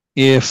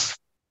if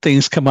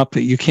things come up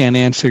that you can't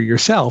answer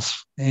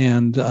yourself.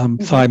 And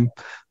so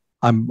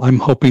I'm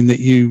hoping that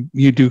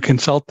you do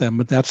consult them,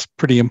 but that's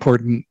pretty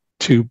important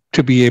to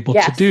be able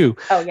to do.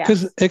 Oh, yes.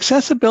 Because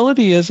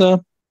accessibility is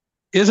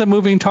a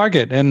moving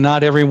target, and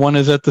not everyone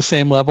is at the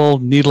same level,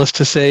 needless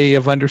to say,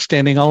 of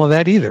understanding all of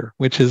that either,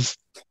 which is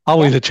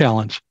always a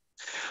challenge.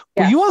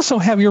 Well, you also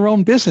have your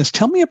own business.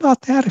 Tell me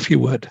about that, if you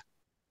would.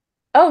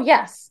 Oh,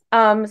 yes.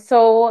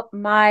 So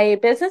my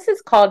business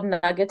is called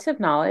Nuggets of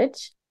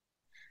Knowledge.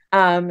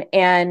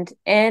 And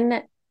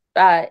in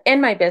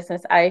my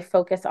business, I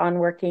focus on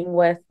working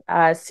with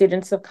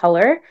students of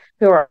color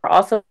who are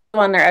also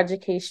on their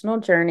educational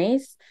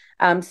journeys,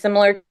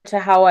 similar to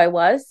how I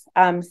was,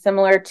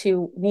 similar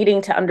to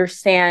needing to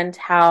understand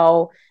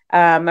how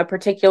a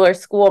particular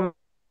school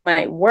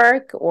might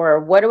work, or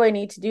what do I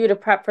need to do to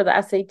prep for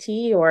the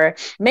SAT, or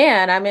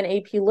man, I'm in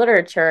AP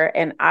literature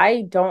and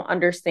I don't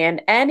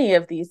understand any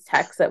of these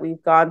texts that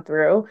we've gone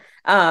through.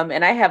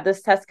 And I have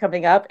this test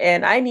coming up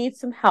and I need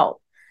some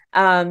help.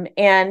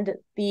 And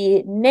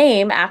the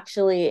name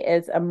actually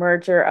is a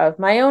merger of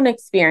my own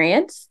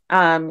experience,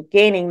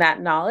 gaining that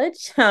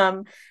knowledge,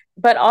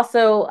 but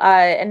also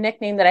a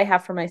nickname that I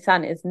have for my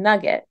son is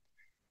Nugget.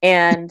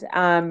 And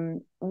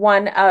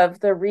one of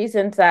the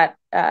reasons that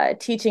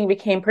teaching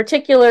became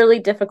particularly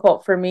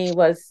difficult for me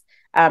was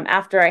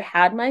after I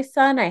had my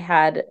son, I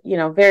had,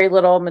 very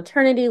little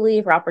maternity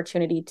leave or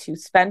opportunity to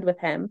spend with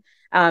him.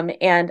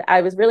 And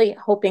I was really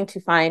hoping to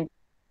find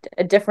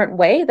a different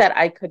way that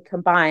I could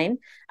combine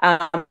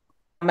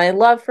my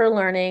love for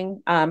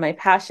learning, my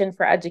passion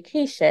for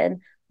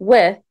education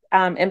with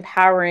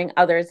empowering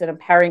others and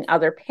empowering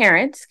other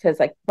parents. Because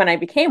like when I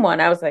became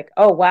one, I was like,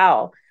 oh,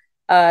 wow,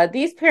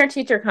 these parent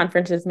teacher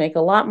conferences make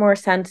a lot more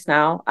sense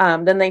now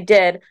than they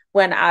did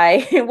when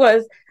I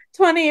was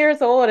 20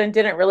 years old and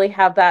didn't really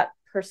have that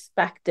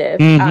perspective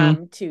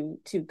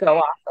to go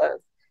off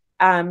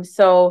of.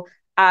 So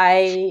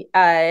I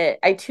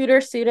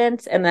tutor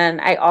students, and then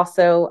I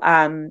also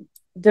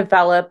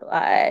develop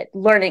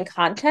learning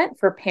content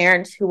for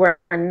parents who are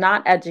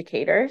not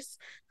educators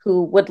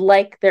who would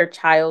like their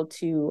child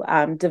to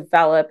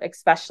develop,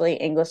 especially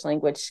English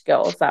language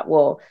skills that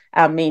will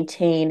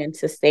maintain and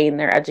sustain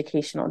their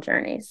educational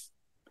journeys.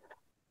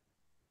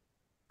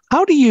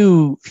 How do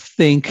you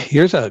think,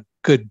 here's a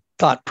good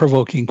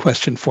thought-provoking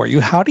question for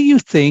you. How do you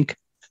think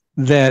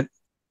that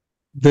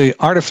the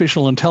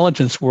artificial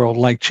intelligence world,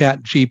 like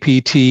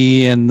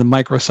ChatGPT and the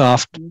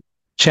Microsoft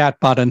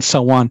chatbot and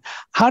so on,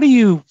 how do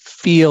you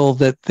feel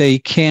that they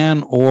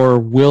can or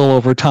will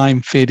over time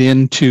fit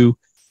into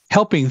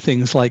helping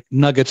things like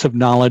nuggets of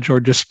knowledge or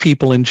just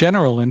people in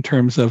general in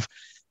terms of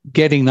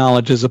getting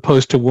knowledge as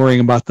opposed to worrying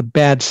about the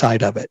bad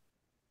side of it?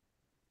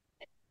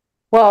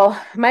 Well,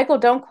 Michael,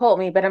 don't quote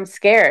me, but I'm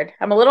scared.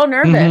 I'm a little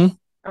nervous.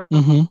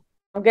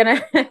 I'm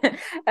gonna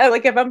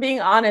like, if I'm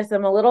being honest,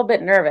 I'm a little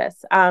bit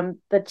nervous.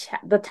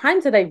 The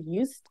times that I've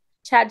used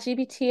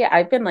ChatGPT,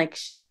 I've been like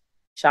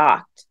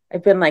shocked.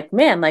 I've been like,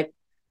 man, like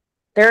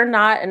there are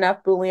not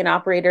enough Boolean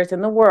operators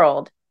in the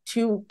world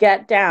to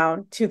get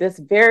down to this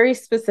very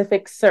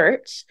specific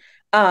search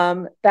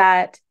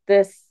that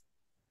this,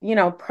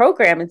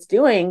 program is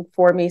doing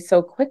for me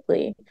so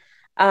quickly.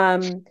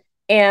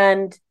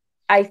 And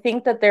I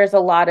think that there's a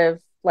lot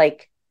of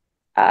like,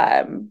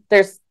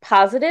 there's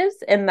positives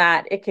in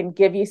that it can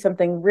give you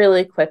something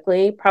really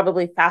quickly,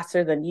 probably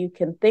faster than you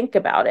can think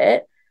about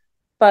it.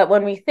 But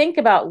when we think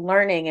about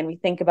learning and we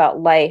think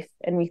about life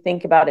and we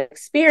think about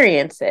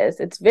experiences,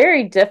 it's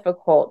very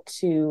difficult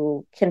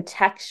to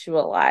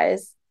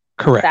contextualize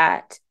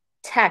that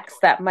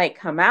text that might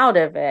come out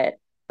of it,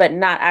 but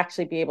not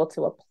actually be able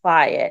to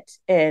apply it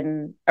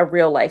in a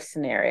real life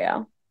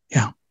scenario.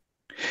 Yeah.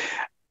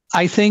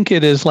 I think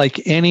it is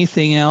like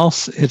anything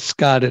else. It's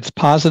got its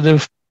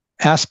positive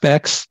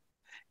aspects,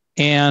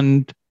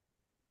 and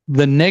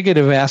the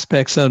negative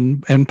aspects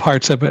and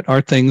parts of it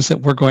are things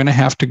that we're going to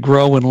have to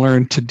grow and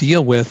learn to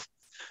deal with.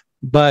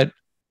 But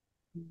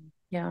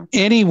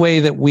any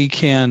way that we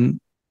can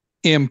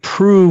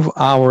improve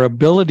our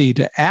ability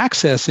to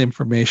access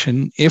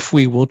information, if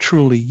we will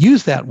truly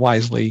use that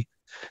wisely,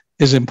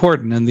 is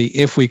important. And the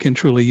if we can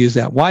truly use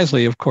that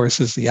wisely, of course,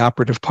 is the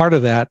operative part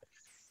of that.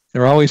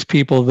 There are always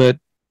people that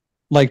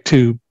like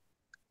to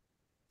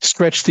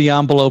stretch the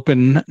envelope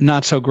in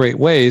not so great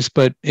ways,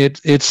 but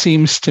it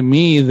seems to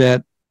me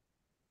that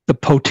the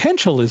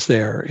potential is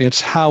there.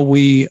 It's how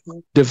we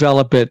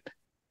develop it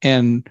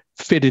and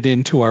fit it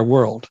into our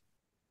world.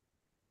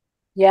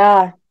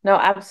 Yeah, no,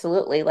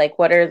 absolutely. Like,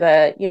 what are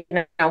the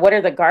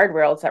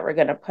guardrails that we're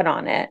going to put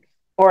on it?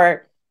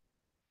 Or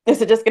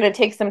is it just going to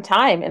take some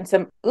time and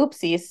some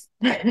oopsies?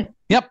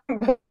 Yep.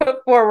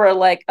 Before we're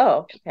like,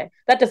 oh, okay,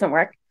 that doesn't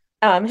work.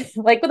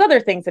 Like with other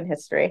things in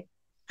history.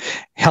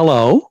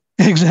 Hello.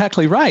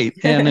 Exactly right.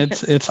 And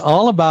it's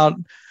all about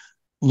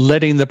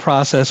letting the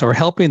process or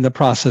helping the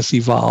process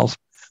evolve.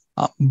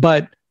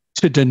 But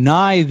to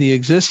deny the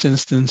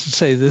existence and to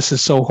say this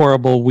is so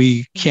horrible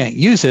we can't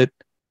use it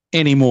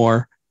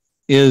anymore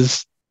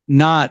is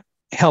not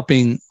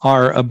helping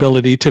our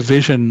ability to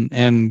vision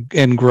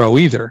and grow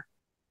either.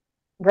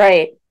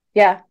 Right.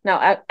 Yeah.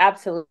 No,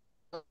 absolutely.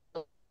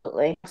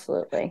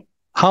 Absolutely.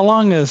 How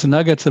long has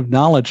Nuggets of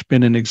Knowledge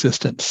been in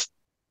existence?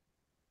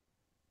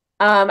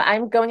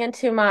 I'm going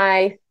into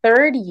my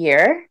third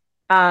year.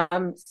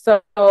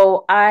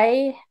 So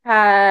I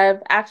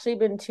have actually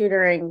been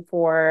tutoring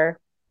for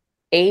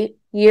 8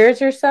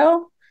 years or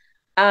so.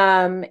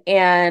 And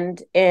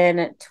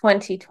in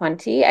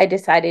 2020, I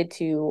decided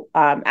to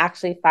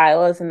actually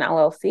file as an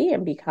LLC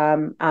and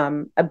become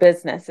a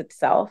business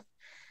itself.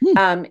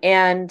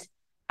 And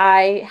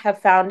I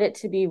have found it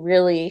to be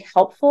really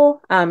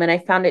helpful. And I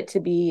found it to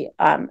be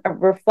a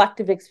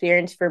reflective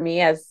experience for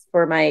me as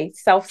for my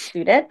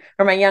self-student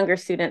or my younger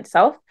student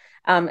self,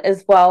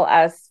 as well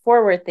as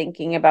forward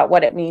thinking about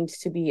what it means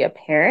to be a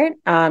parent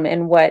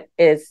and what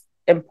is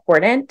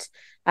important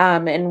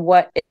and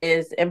what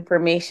is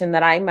information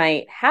that I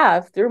might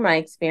have through my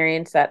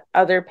experience that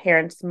other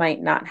parents might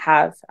not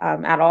have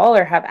at all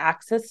or have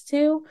access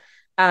to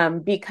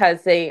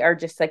because they are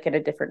just like in a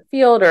different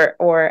field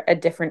or a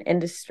different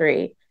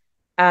industry.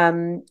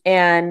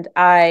 And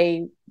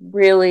I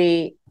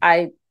really,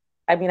 I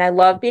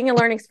love being a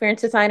learning experience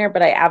designer,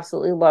 but I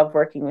absolutely love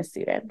working with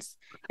students.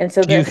 And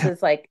so this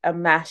is like a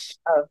mesh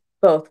of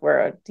both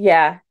worlds.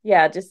 Yeah.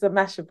 Just a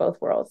mesh of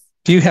both worlds.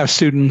 Do you have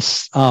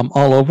students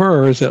all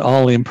over, or is it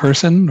all in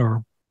person,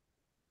 or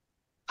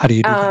How do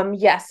you do that?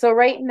 Yeah. So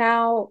right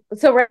now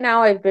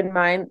I've been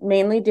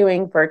mainly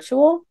doing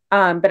virtual,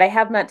 but I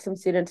have met some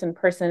students in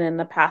person in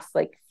the past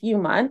like few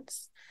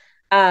months.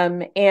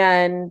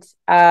 And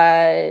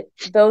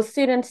those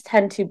students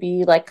tend to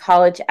be like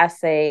college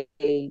essay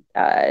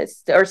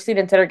or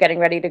students that are getting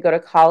ready to go to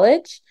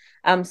college.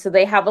 So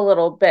they have a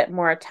little bit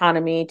more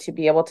autonomy to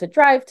be able to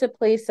drive to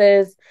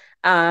places,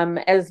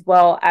 as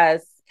well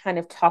as kind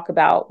of talk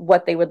about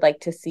what they would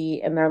like to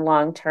see in their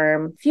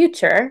long-term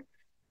future.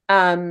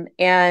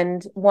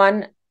 And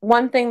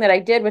one thing that I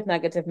did with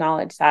Nuggets of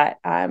Knowledge that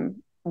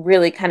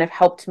really kind of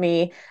helped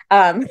me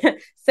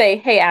say,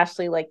 "Hey,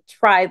 Ashley, like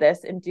try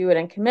this and do it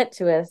and commit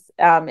to us,"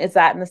 is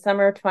that in the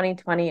summer of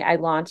 2020, I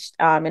launched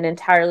an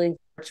entirely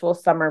virtual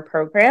summer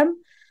program.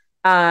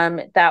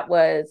 That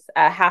was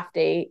a half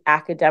day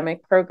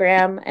academic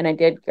program, and I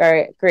did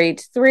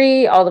grades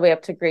 3 all the way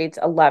up to grades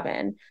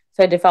 11.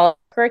 So I developed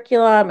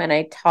curriculum and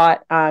I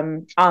taught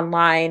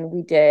online.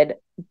 We did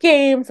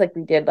games, like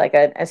we did like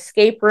an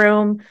escape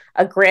room,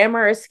 a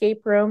grammar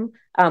escape room,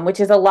 which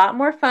is a lot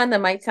more fun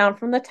than might sound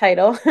from the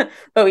title.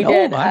 But we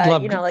did, I'd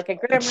love like a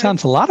grammar. That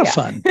sounds a lot of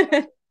fun.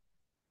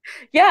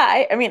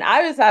 Yeah, I mean,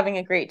 I was having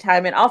a great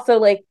time, and also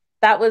like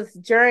that was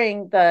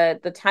during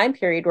the time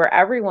period where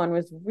everyone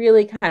was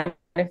really kind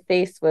of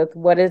faced with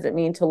what does it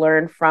mean to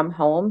learn from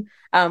home?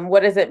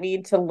 What does it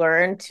mean to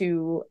learn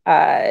to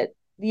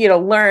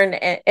learn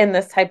in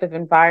this type of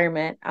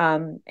environment?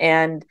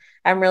 And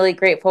I'm really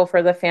grateful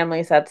for the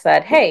families that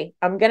said, "Hey,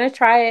 I'm gonna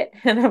try it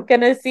and I'm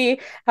gonna see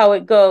how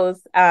it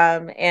goes."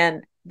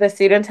 And the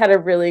students had a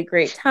really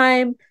great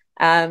time,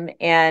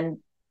 and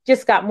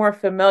just got more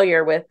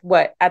familiar with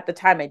what at the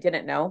time I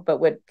didn't know, but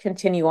would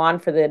continue on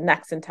for the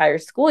next entire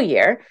school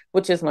year,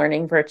 which is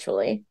learning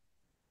virtually.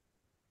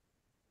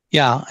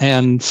 Yeah,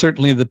 and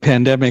certainly the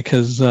pandemic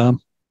has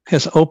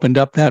opened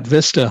up that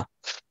vista.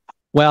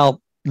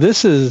 Well,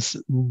 this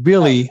is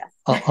really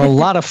a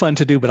lot of fun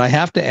to do, but I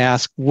have to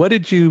ask, what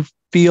did you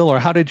feel, or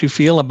how did you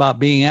feel about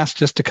being asked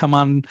just to come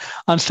on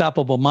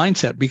Unstoppable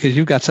Mindset? Because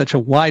you've got such a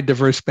wide,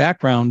 diverse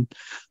background.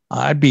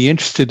 I'd be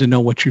interested to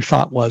know what your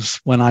thought was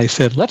when I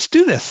said, let's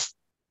do this.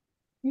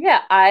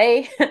 Yeah,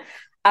 I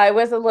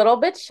was a little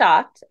bit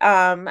shocked.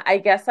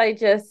 I guess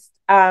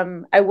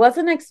I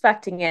wasn't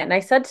expecting it. And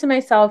I said to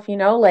myself,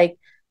 like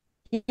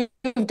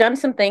you've done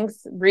some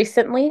things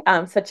recently,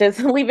 such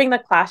as leaving the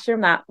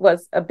classroom. That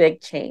was a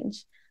big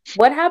change.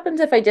 What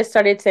happens if I just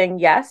started saying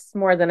yes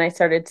more than I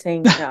started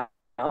saying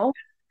no?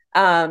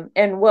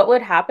 And what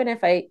would happen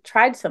if I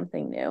tried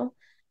something new?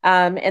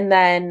 And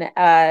then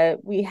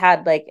we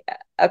had like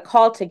a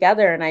call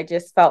together, and I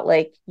just felt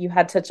like you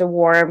had such a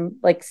warm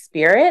like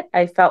spirit.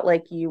 I felt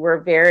like you were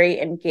very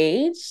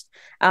engaged.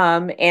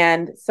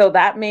 And so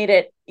that made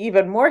it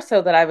even more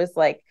so that I was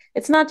like,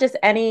 it's not just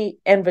any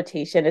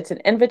invitation. It's an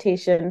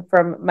invitation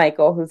from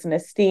Michael, who's an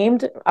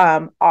esteemed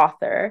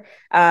author,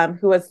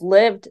 who has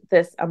lived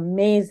this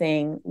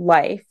amazing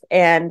life,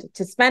 and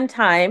to spend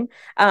time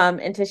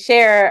and to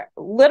share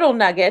little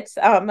nuggets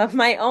of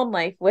my own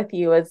life with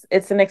you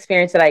it's an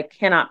experience that I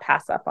cannot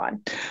pass up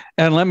on.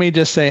 And let me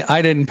just say,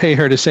 I didn't pay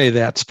her to say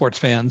that, sports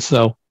fans.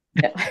 So,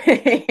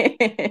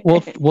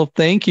 well,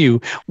 thank you.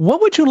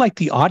 What would you like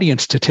the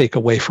audience to take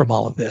away from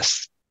all of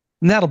this?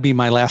 And that'll be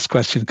my last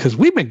question, because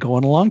we've been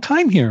going a long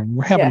time here and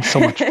we're having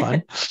so much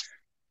fun.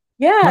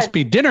 Yeah. Must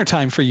be dinner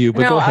time for you,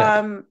 but go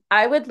ahead.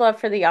 I would love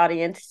for the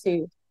audience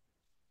to,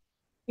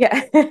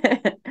 yeah.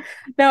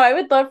 No, I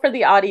would love for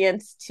the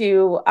audience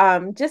to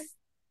just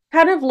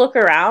kind of look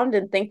around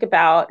and think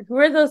about who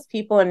are those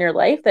people in your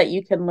life that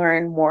you can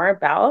learn more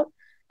about.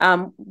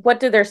 What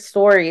do their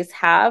stories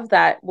have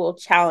that will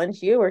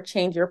challenge you or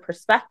change your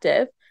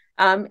perspective?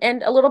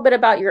 And a little bit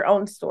about your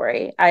own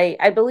story.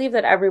 I believe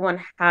that everyone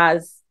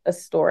has a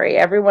story,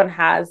 everyone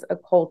has a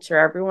culture,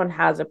 everyone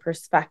has a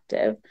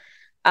perspective.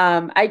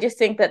 I just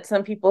think that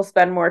some people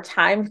spend more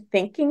time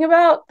thinking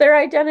about their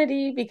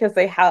identity because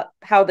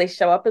how they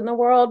show up in the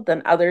world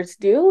than others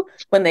do,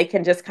 when they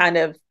can just kind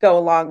of go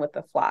along with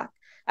the flock.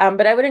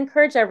 But I would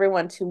encourage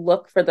everyone to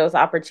look for those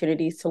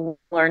opportunities to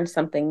learn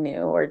something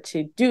new or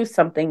to do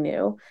something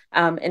new,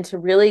 and to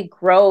really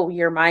grow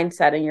your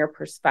mindset and your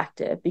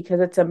perspective,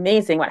 because it's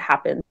amazing what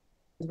happens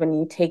when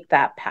you take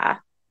that path.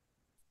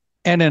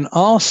 And in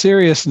all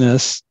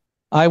seriousness,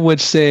 I would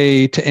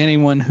say to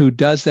anyone who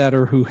does that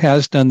or who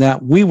has done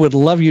that, we would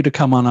love you to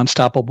come on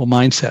Unstoppable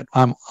Mindset.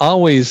 I'm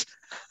always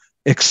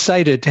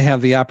excited to have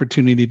the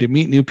opportunity to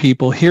meet new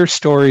people, hear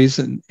stories,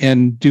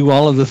 and do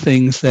all of the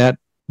things that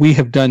we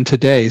have done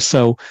today.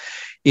 So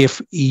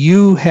if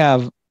you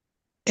have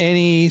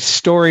any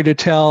story to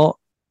tell,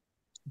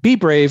 be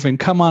brave and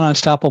come on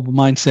Unstoppable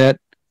Mindset.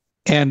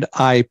 And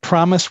I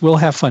promise we'll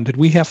have fun. Did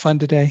we have fun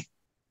today?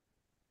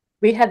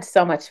 We had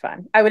so much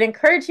fun. I would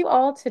encourage you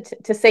all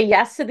to say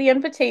yes to the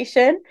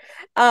invitation,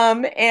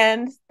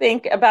 and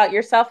think about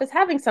yourself as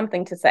having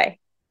something to say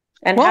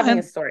and having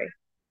a story.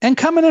 And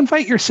come and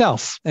invite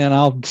yourself. And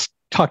I'll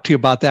talk to you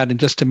about that in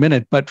just a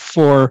minute. But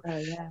for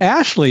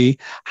Ashley,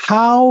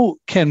 how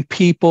can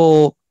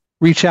people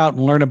reach out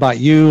and learn about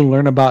you,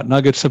 learn about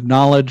Nuggets of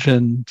Knowledge,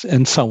 and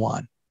so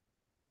on?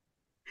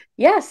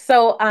 Yes.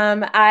 So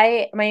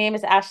my name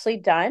is Ashley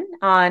Dunn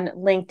on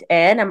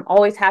LinkedIn. I'm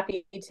always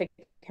happy to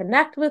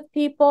connect with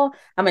people.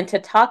 I'm into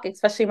talk,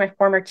 especially my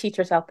former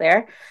teachers out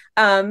there.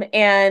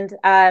 And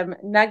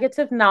Nuggets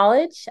of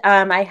Knowledge.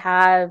 I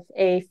have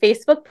a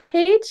Facebook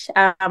page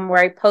where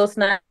I post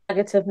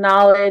nuggets of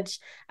knowledge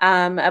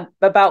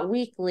about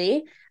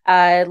weekly.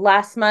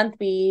 Last month,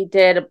 we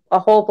did a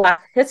whole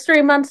Black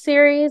History Month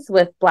series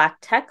with Black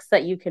text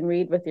that you can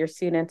read with your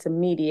students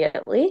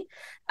immediately.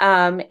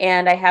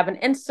 And I have an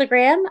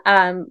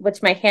Instagram,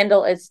 which my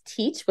handle is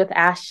Teach with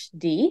Ash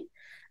D.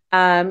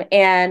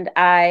 And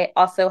I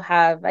also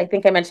have, I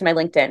think I mentioned my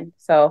LinkedIn.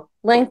 So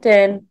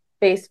LinkedIn,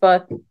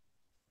 Facebook,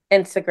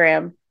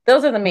 Instagram.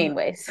 Those are the main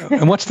ways.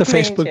 And what's the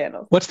Facebook?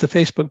 Channels. What's the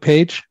Facebook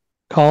page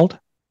called?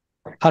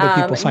 How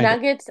do people find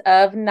Nuggets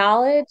of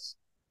Knowledge.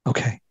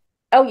 Okay.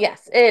 Oh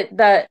yes,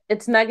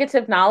 it's Nuggets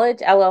of Knowledge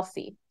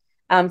LLC.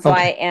 So okay.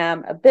 I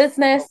am a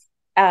business.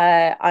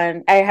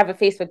 I have a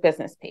Facebook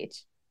business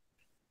page.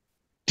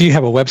 Do you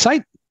have a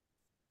website?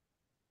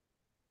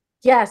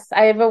 Yes,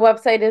 I have a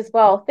website as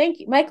well. Thank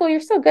you, Michael. You're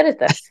so good at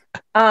this.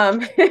 My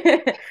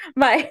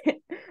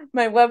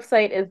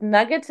website is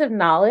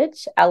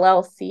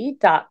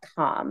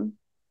nuggetsofknowledgellc.com.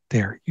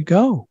 There you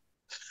go.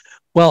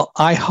 Well,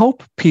 I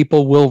hope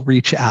people will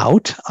reach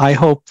out. I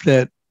hope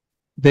that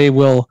they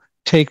will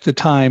take the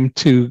time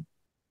to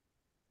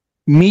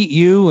meet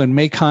you and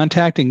make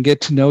contact and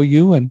get to know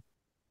you and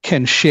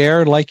can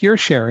share like you're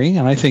sharing.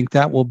 And I think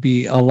that will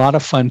be a lot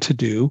of fun to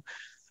do.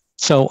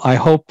 So I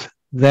hope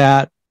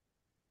that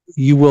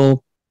you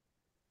will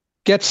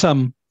get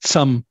some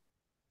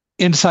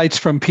insights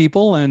from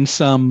people and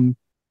some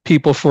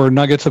people for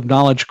Nuggets of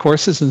Knowledge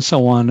courses and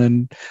so on.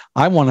 And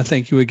I want to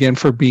thank you again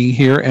for being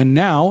here. And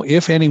now,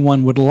 if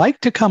anyone would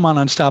like to come on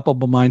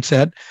Unstoppable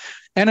Mindset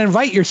and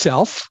invite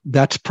yourself,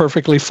 that's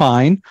perfectly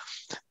fine.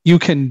 You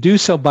can do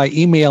so by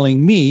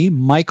emailing me,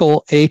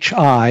 Michael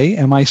H.I.,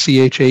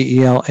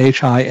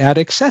 M-I-C-H-A-E-L-H-I, at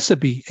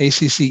accessibe,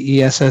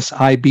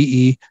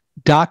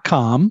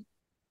 accessibe.com,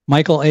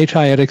 Michael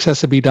H.I. at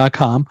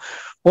accessibe.com,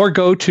 or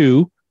go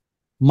to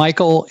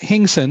Michael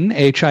Hingson,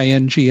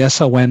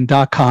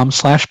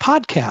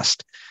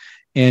 HINGSON.com/podcast.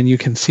 And you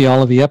can see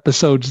all of the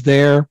episodes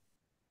there,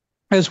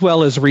 as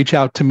well as reach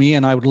out to me.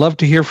 And I would love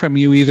to hear from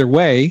you either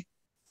way.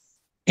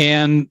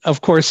 And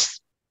of course,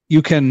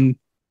 you can,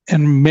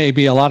 and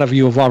maybe a lot of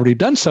you have already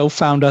done so,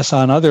 found us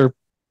on other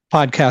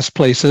podcast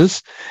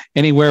places.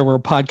 Anywhere where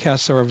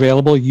podcasts are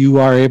available, you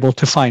are able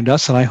to find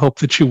us, and I hope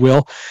that you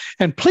will.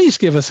 And please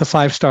give us a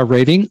 5-star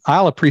rating.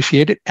 I'll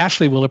appreciate it.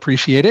 Ashley will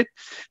appreciate it.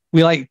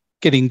 We like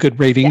getting good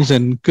ratings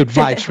and good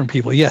vibes from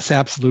people. Yes,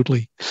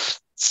 absolutely.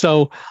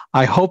 So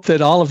I hope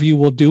that all of you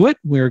will do it.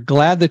 We're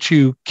glad that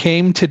you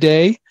came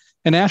today.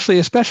 And Ashley,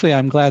 especially,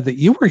 I'm glad that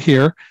you were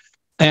here.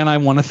 And I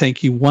want to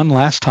thank you one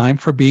last time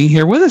for being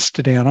here with us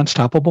today on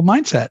Unstoppable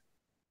Mindset.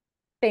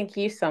 Thank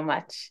you so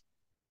much.